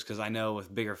on this just because I know with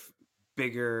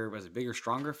was it bigger,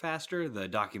 stronger, faster? The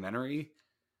documentary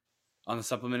on the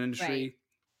supplement Right. industry.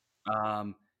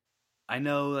 Um, I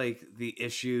know like the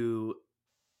issue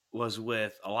was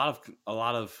with a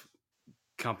lot of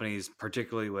companies,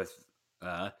 particularly with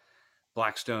uh,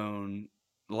 Blackstone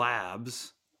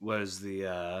Labs, was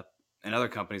the and other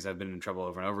companies I've been in trouble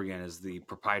over and over again is the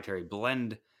proprietary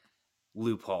blend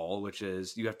loophole, which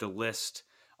is you have to list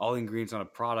all the ingredients on a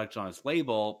product on its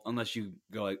label unless you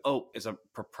go like, oh, it's a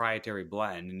proprietary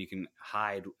blend, and you can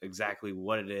hide exactly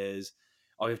what it is.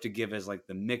 All you have to give is like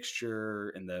the mixture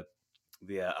and the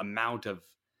amount of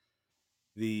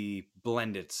the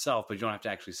blend itself, but you don't have to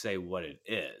actually say what it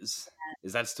is.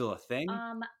 Is that still a thing?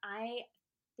 I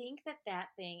think that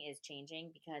thing is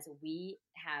changing because we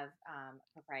have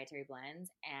proprietary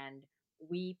blends and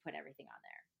we put everything on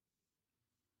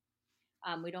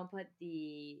there. We don't put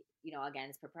again,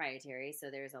 it's proprietary, so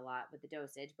there's a lot with the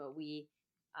dosage, but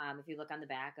if you look on the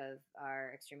back of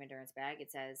our extreme endurance bag,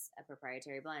 it says a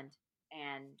proprietary blend,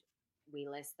 and we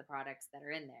list the products that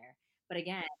are in there. But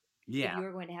again, if Yeah.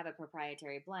 you're going to have a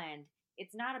proprietary blend,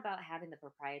 it's not about having the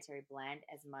proprietary blend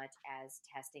as much as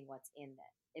testing what's in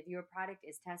it. If your product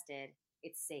is tested,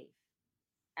 it's safe.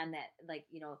 And that,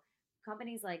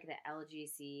 companies like the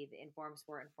LGC, the Informed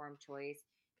Sport, Informed Choice,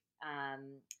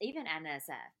 even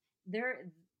NSF,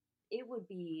 there it would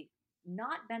be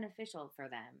not beneficial for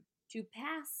them to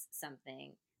pass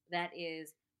something that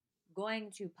is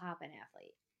going to pop an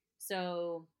athlete.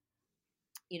 So,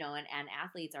 and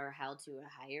athletes are held to a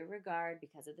higher regard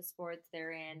because of the sports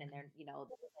they're in, and they're,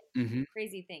 Hmm.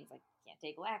 crazy things like can't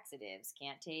take laxatives,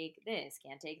 can't take this,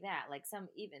 can't take that. Like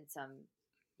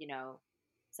you know,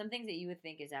 some things that you would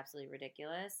think is absolutely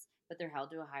ridiculous, but they're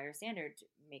held to a higher standard to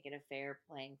make it a fair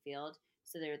playing field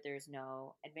so there's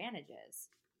no advantages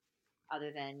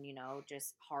other than,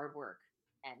 just hard work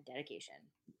and dedication.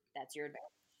 That's your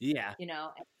advantage. Yeah.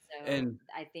 And so And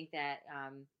I think that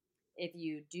if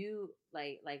you do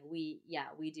like we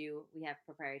have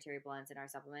proprietary blends in our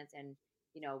supplements, and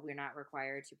we're not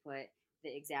required to put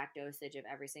the exact dosage of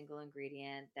every single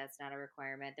ingredient. That's not a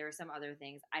requirement. There are some other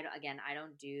things. I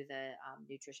don't do the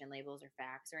nutrition labels or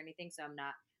facts or anything, so I'm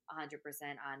not 100%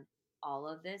 on all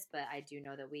of this, but I do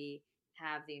know that we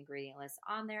have the ingredient list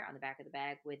on there on the back of the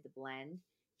bag with the blend.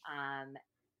 um,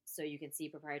 so you can see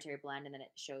proprietary blend, and then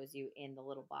it shows you in the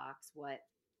little box what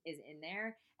is in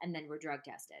there, and then we're drug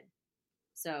tested,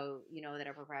 so you know that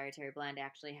our proprietary blend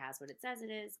actually has what it says it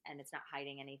is, and it's not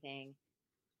hiding anything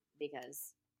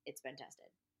because it's been tested.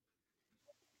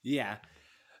 yeah,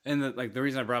 and the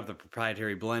reason I brought up the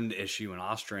proprietary blend issue in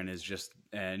Austrian is just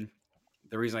and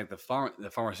the reason like the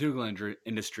pharmaceutical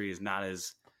industry is not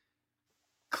as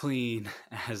clean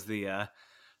as the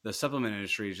supplement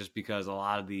industry is just because a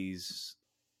lot of these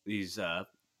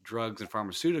drugs and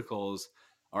pharmaceuticals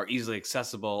are easily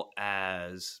accessible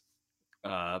as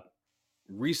uh,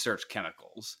 research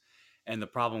chemicals, and the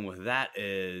problem with that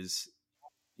is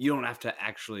you don't have to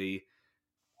actually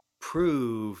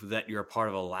prove that you're a part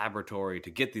of a laboratory to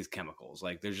get these chemicals.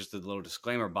 Like there's just a little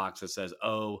disclaimer box that says,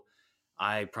 "Oh,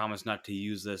 I promise not to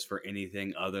use this for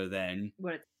anything other than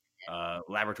What it's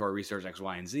laboratory research X,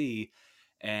 Y, and Z,"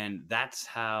 and that's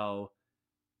how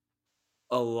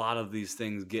a lot of these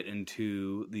things get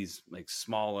into these like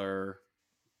smaller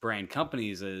brand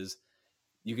companies. Is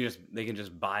they can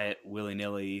just buy it willy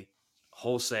nilly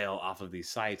wholesale off of these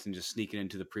sites and just sneak it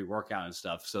into the pre workout and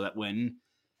stuff, so that when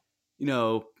you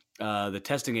know the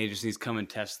testing agencies come and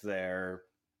test their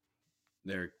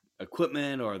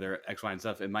equipment or their X, Y, and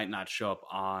stuff, it might not show up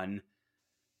on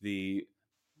the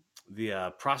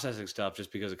processing stuff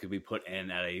just because it could be put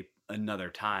in at another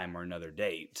time or another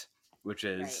date, which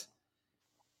right. is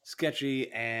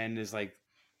sketchy and is like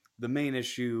the main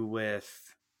issue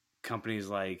with companies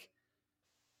like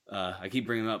I keep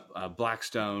bringing up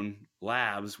Blackstone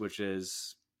Labs, which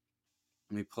is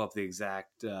let me pull up the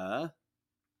exact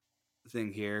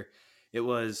thing here. It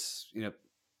was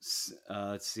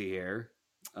let's see here,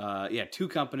 yeah, two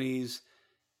companies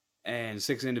and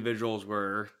six individuals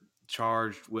were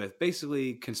charged with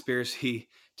basically conspiracy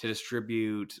to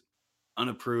distribute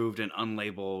unapproved and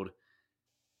unlabeled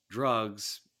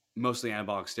drugs, mostly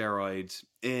anabolic steroids,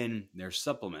 in their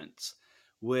supplements,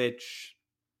 which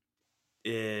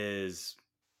is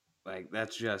like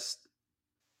that's just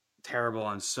terrible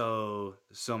on so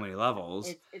many levels.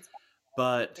 It's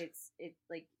But it's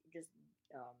like just,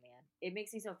 oh man, it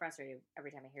makes me so frustrated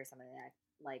every time I hear something that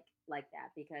like that,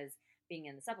 because being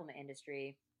in the supplement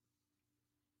industry,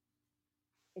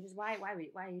 it's just why are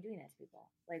you doing that to people?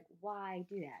 Like, why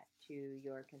do that to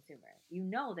your consumer? You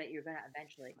know that you're gonna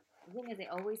eventually. The thing is, they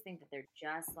always think that they're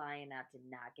just lying enough to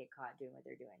not get caught doing what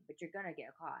they're doing, but you're gonna get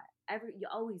caught. You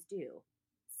always do.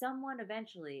 Someone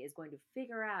eventually is going to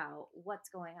figure out what's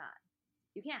going on.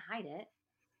 You can't hide it.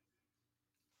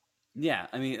 yeah,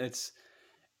 I mean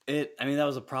I mean that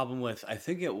was a problem with I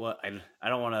think it was I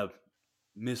don't want to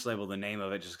mislabel the name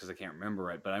of it just because I can't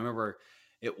remember it, but I remember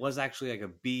it was actually like a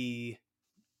B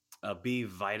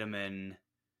vitamin,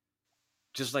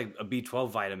 just like a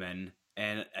B12 vitamin,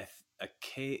 and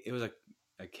it was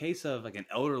a case of like an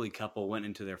elderly couple went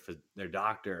into their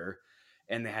doctor,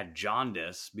 and they had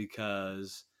jaundice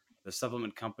because the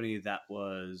supplement company that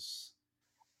was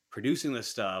producing this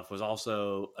stuff was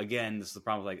also, again, this is the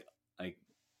problem with like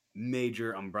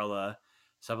major umbrella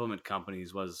supplement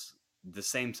companies, was the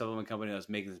same supplement company that was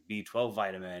making this B12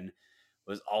 vitamin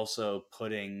was also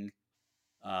putting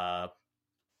uh,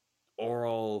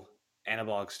 oral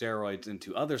anabolic steroids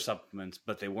into other supplements,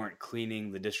 but they weren't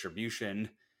cleaning the distribution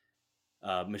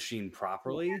machine Yeah,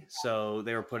 properly. So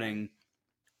they were sure. putting,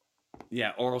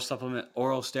 yeah, oral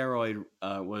steroid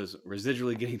was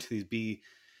residually getting to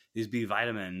these B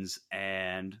vitamins.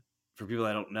 And for people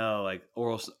that don't know, like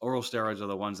oral steroids are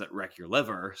the ones that wreck your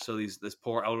liver. So this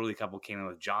poor elderly couple came in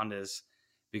with jaundice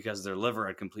because their liver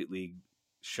had completely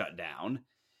shut down.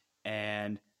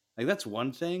 And like that's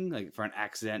one thing, like for an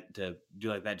accident to do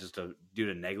like that just to due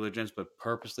to negligence, but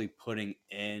purposely putting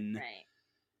in Right.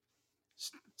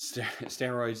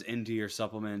 steroids into your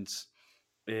supplements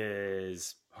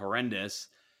is horrendous.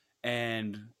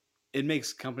 And it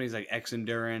makes companies like X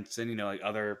Endurance and like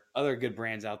other good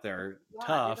brands out there There's a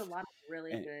tough. lot of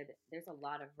really And good. There's a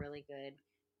lot of really good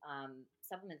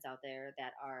supplements out there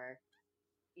that are,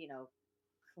 you know,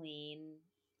 clean,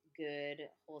 good,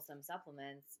 wholesome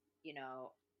supplements.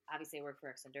 Obviously I work for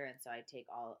X Endurance, so I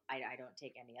don't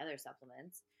take any other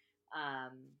supplements.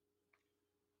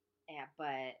 Yeah,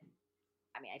 but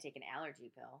I mean, I take an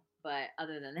allergy pill, but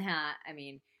other than that, I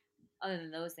mean, other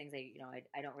than those things,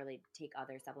 I don't really take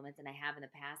other supplements, and I have in the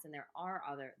past, and there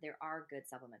are good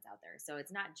supplements out there. So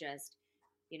it's not just,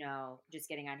 just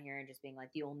getting on here and just being like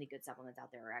the only good supplements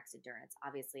out there are X Endurance.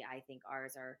 Obviously, I think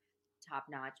ours are top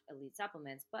notch elite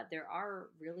supplements, but there are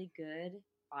really good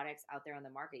products out there on the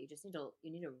market.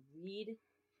 You need to read,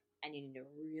 and you need to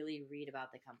really read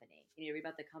about the company. You need to read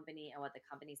about the company and what the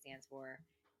company stands for,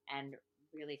 and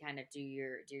really kind of do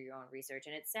your own research.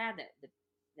 And it's sad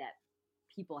that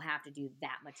people have to do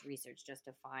that much research just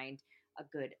to find a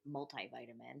good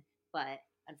multivitamin, but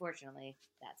unfortunately,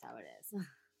 that's how it is.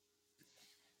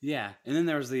 yeah, and then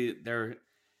there's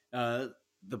uh,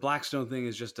 the Blackstone thing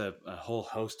is just a whole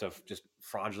host of just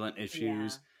fraudulent Yeah.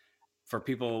 issues for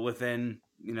people within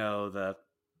the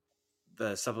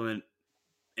supplement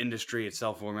industry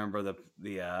itself will remember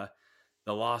the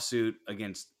lawsuit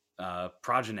against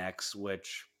Progenex,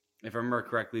 which, if I remember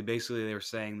correctly, basically they were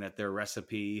saying that their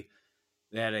recipe,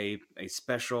 they had a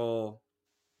special,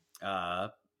 uh,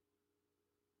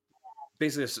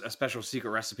 basically a special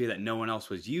secret recipe that no one else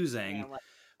was Yeah. using, What?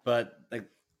 but like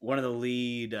one of the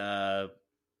lead, I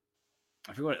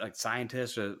forget what, like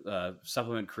scientists or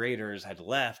supplement creators had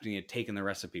left, and he had taken the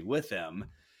recipe with him,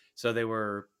 so they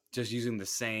were just using the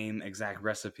same exact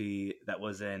recipe that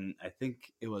was in, I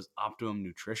think it was Optimum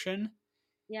Nutrition.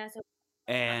 Yeah. So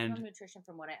Optimum And Nutrition,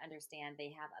 from what I understand,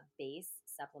 they have a base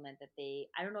supplement that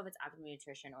I don't know if it's Optimum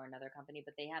Nutrition or another company,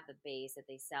 but they have the base that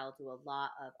they sell to a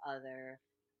lot of other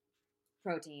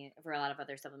protein for a lot of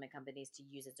other supplement companies to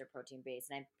use as their protein base.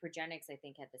 And Progenics, I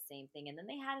think, had the same thing. And then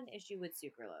they had an issue with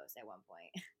sucralose at one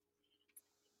point.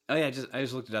 oh yeah, I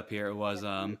just looked it up here. It was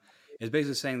it's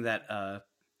basically saying that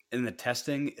in the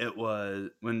testing, it was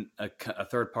when a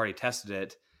third party tested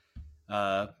it,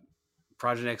 uh,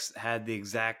 Progenex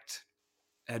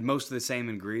had most of the same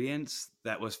ingredients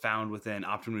that was found within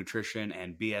Optimum Nutrition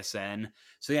and BSN.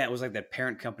 So yeah, it was like the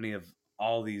parent company of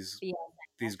all But yeah,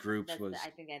 these groups was. I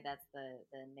think that's the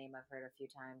name I've heard a few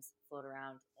times float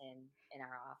around in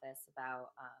our office about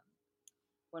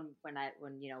when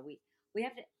we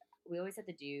have to we always have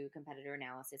to do competitor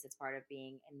analysis. It's part of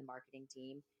being in the marketing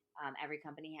team. Every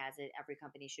company has it. Every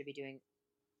company should be doing.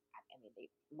 I mean,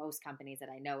 most companies that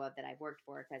I know of that I've worked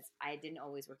for, because I didn't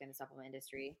always work in the supplement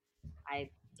industry. I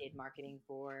did marketing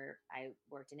I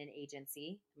worked in an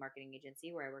agency, marketing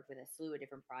agency, where I worked with a slew of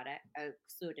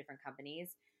different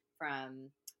companies, from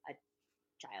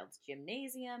child's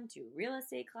gymnasium to real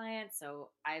estate clients. So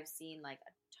I've seen like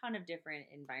a ton of different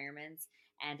environments.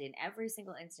 And in every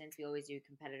single instance, we always do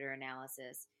competitor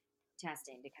analysis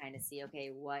testing to kind of see, okay,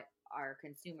 what are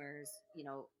consumers,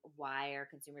 why are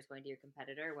consumers going to your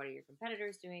competitor? What are your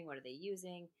competitors doing? What are they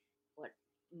using? What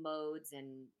modes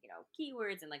and,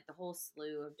 keywords and like the whole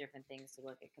slew of different things to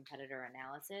look at competitor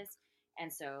analysis.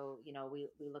 And so, we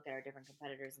look at our different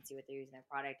competitors and see what they're using their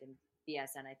product. And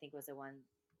BSN, I think, was the one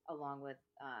along with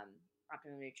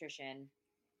Optimum Nutrition,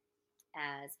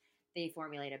 as they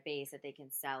formulate a base that they can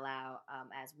sell out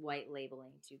as white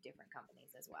labeling to different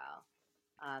companies as well.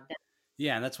 That,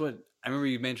 Yeah, and that's what I remember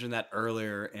you mentioned that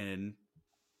earlier in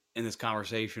this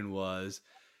conversation was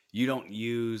you don't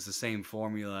use the same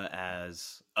formula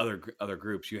as other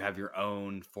groups. You have your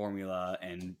own formula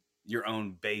and your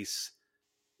own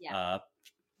yeah, uh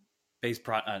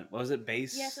what was it,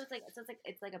 yeah. So base?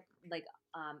 it's like a like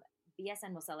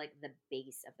BSN will sell like the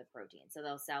base of the protein. So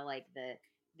they'll sell like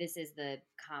this is the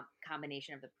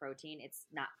combination of the protein. It's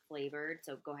not flavored.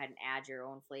 So go ahead and add your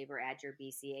own flavor, add your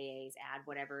BCAAs, add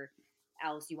whatever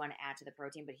else you want to add to the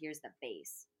protein. But here's the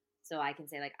base. So I can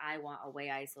say like I want a whey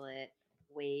isolate,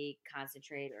 whey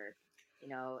concentrate, or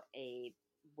a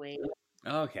whey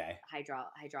Okay.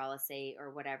 hydrolysate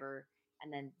or whatever,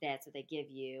 and then that's what they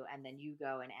give you, and then you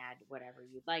go and add whatever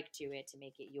you'd like to it to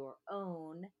make it your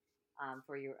own,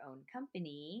 for your own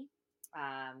company.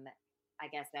 um, I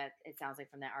guess that it sounds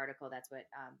like from that article that's what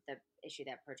the issue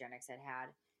that Progenics had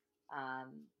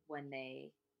when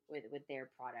they with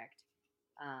their product.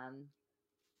 um,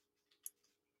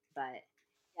 but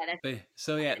yeah, that's But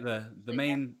so yeah, the yeah,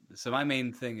 main so my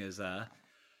main thing is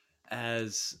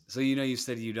as so you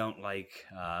said you don't like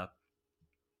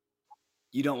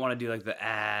you don't want to do like the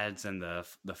ads and the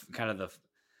kind of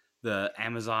the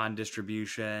Amazon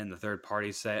distribution, the third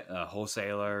party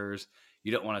wholesalers.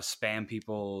 You don't want to spam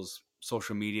people's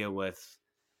social media with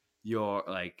your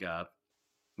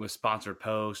with sponsored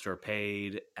post or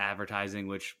paid advertising,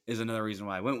 which is another reason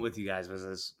why I went with you guys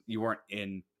was you weren't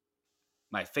in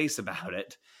my face about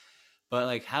it. But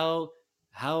like how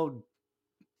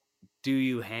do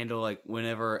you handle like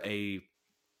whenever a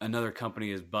another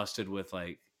company is busted with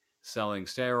like selling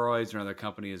steroids or another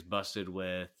company is busted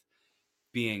with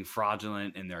being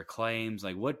fraudulent in their claims?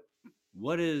 Like what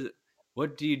is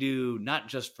what do you do not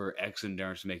just for X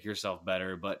endurance to make yourself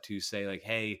better, but to say like,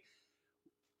 hey,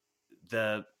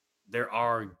 the there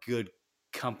are good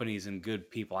companies and good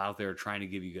people out there trying to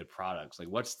give you good products. Like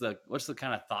what's the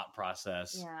kind of thought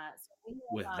process yeah. So we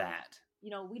with have, that?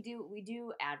 we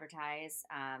do advertise.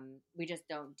 We just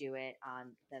don't do it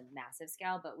on the massive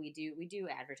scale, but we do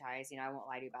advertise. I won't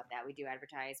lie to you about that. We do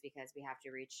advertise because we have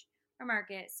to reach our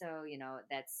market. So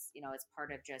that's it's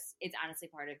part of just it's honestly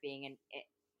part of being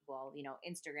well,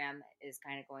 Instagram is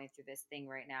kind of going through this thing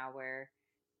right now where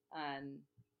um,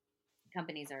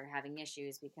 companies are having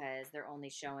issues because they're only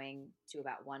showing to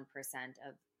about 1%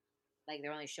 of, like,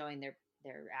 they're only showing their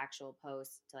actual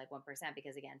posts to like 1%,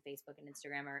 because again, Facebook and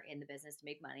Instagram are in the business to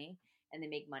make money, and they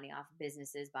make money off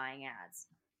businesses buying ads.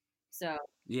 So it's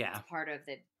Yeah. part of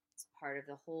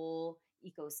the whole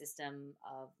ecosystem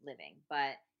of living.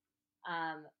 But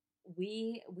um,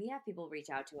 we have people reach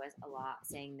out to us a lot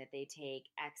saying that they take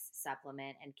X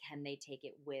supplement and can they take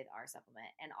it with our supplement.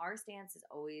 And our stance is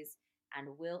always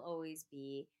and will always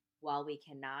be, while we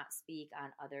cannot speak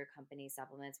on other company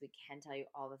supplements, we can tell you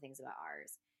all the things about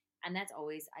ours. And that's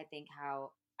always, I think,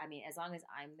 how, I mean, as long as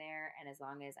I'm there and as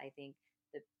long as I think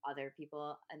the other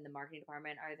people in the marketing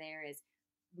department are there, is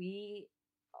we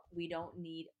we don't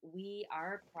need we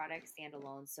our products stand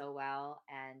alone so well,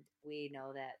 and we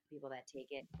know that people that take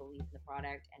it believe in the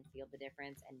product and feel the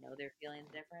difference and know they're feeling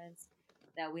the difference,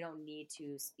 that we don't need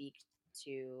to speak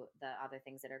to the other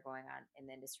things that are going on in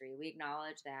the industry. We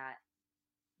acknowledge that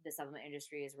the supplement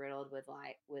industry is riddled with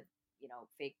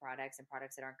fake products and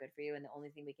products that aren't good for you, and the only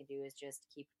thing we can do is just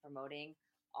keep promoting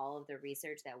all of the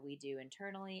research that we do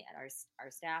internally and our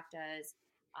staff does,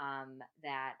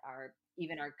 that our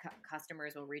even our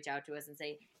customers will reach out to us and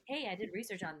say, hey, I did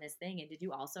research on this thing, and did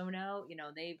you also know?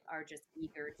 They are just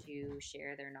eager to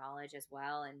share their knowledge as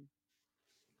well. And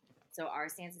so our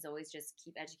stance is always just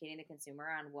keep educating the consumer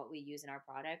on what we use in our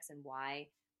products and why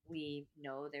we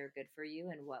know they're good for you,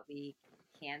 and what we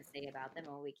can say about them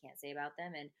and what we can't say about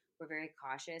them. And we're very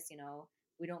cautious.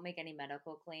 We don't make any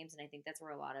medical claims, and I think that's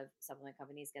where a lot of supplement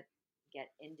companies get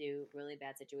into really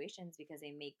bad situations, because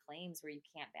they make claims where you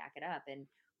can't back it up. And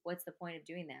what's the point of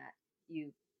doing that?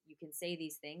 You can say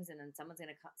these things, and then someone's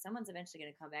eventually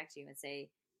going to come back to you and say,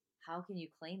 how can you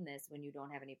claim this when you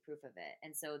don't have any proof of it?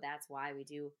 And so that's why we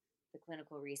do the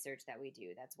clinical research that we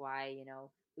do. That's why,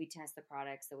 we test the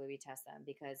products the way we test them,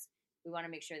 because we want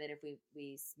to make sure that if we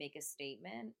make a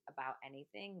statement about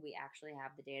anything, we actually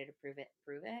have the data to prove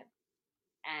it.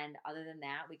 And other than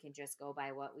that, we can just go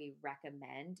by what we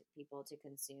recommend people to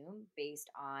consume based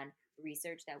on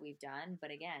research that we've done. But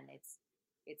again,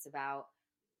 it's about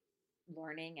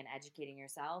learning and educating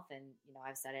yourself. And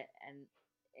I've said it, and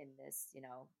in this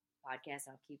podcast,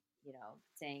 I'll keep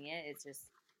saying it. It's just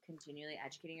continually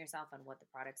educating yourself on what the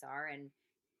products are and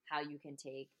how you can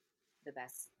take the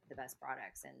best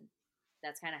products. And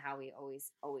that's kind of how we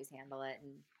always handle it.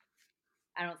 And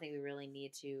I don't think we really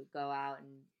need to go out, and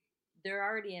they're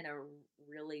already in a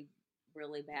really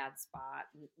really bad spot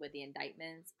with the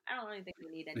indictments. I don't really think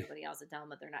we need anybody else to tell them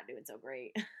that they're not doing so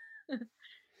great.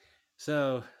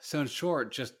 So in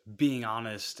short, just being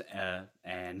honest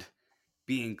and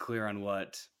being clear on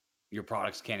what your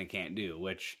products can and can't do,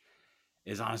 which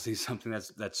is honestly something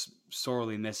that's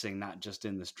sorely missing, not just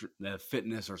in the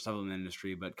fitness or supplement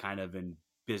industry, but kind of in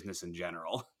business in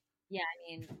general. Yeah,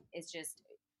 I mean, it's just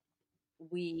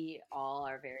we all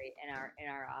are very in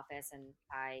our office, and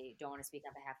I don't want to speak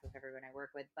on behalf of everyone I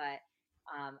work with, but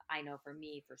I know for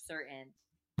me, for certain,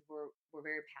 we're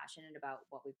very passionate about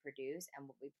what we produce and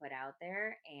what we put out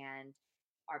there, and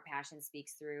our passion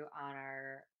speaks through on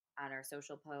our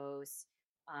social posts,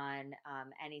 on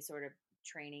any sort of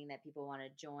training that people want to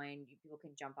join. People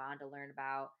can jump on to learn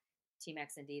about Team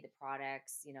X and D, the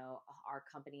products, our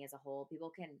company as a whole. People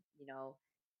can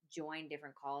join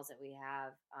different calls that we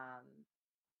have,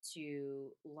 to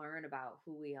learn about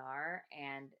who we are,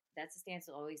 and that's a stance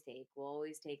we'll always take. We'll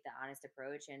always take the honest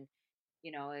approach. And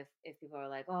if people are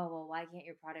like, oh well, why can't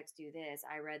your products do this?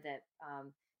 I read that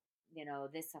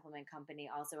this supplement company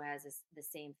also has the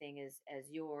same thing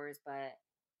as yours, but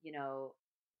you know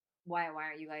why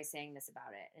aren't you guys saying this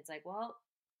about it? It's like, well,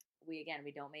 we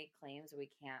don't make claims we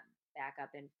can't back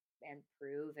up and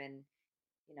prove. And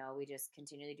we just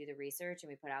continually do the research, and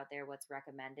we put out there what's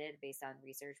recommended based on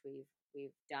research we've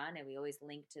done, and we always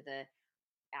link to the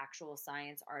actual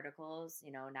science articles,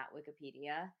 not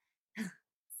Wikipedia.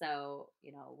 So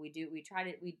we try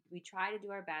to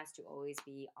do our best to always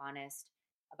be honest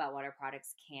about what our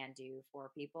products can do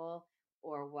for people,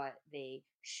 or what they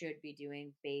should be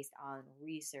doing based on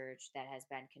research that has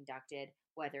been conducted,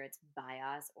 whether it's by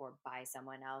us or by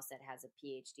someone else that has a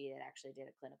PhD that actually did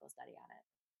a clinical study on it.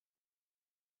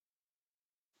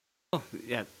 Oh,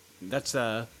 yeah, that's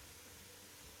I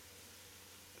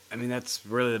mean, that's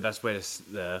really the best way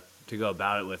to go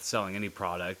about it with selling any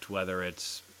product, whether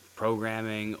it's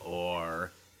programming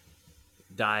or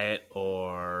diet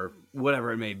or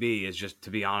whatever it may be, is just to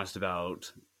be honest about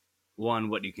one,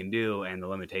 what you can do and the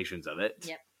limitations of it.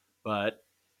 Yep. But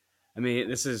I mean,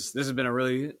 this has been a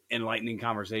really enlightening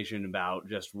conversation about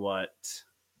just what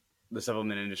the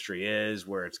supplement industry is,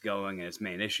 where it's going, and its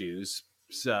main issues.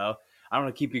 So I don't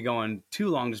want to keep you going too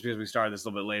long, just because we started this a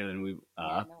little bit later than we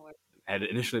Yeah, no worries. had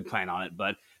initially planned on it.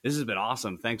 But this has been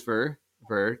awesome. Thanks for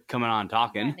coming on Yeah,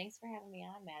 talking. thanks for having me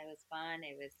on, Matt. It was fun.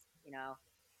 It was,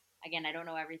 again, I don't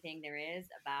know everything there is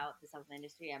about the supplement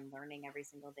industry. I'm learning every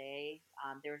single day.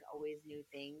 There's always new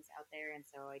things out there, and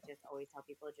so I just always tell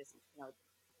people, just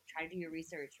try to do your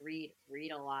research,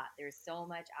 read a lot. There's so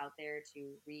much out there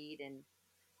to read and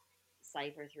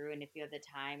cipher through, and if you have the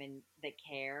time and the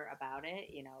care about it,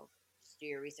 just do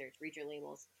your research, read your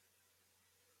labels.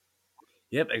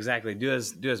 Yep, exactly. Do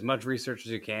as much research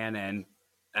as you can, and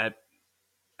at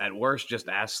at worst, just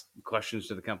ask questions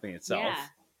to the company Yeah, itself.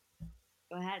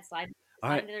 go ahead, slide All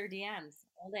slide right. into their DMs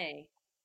all day.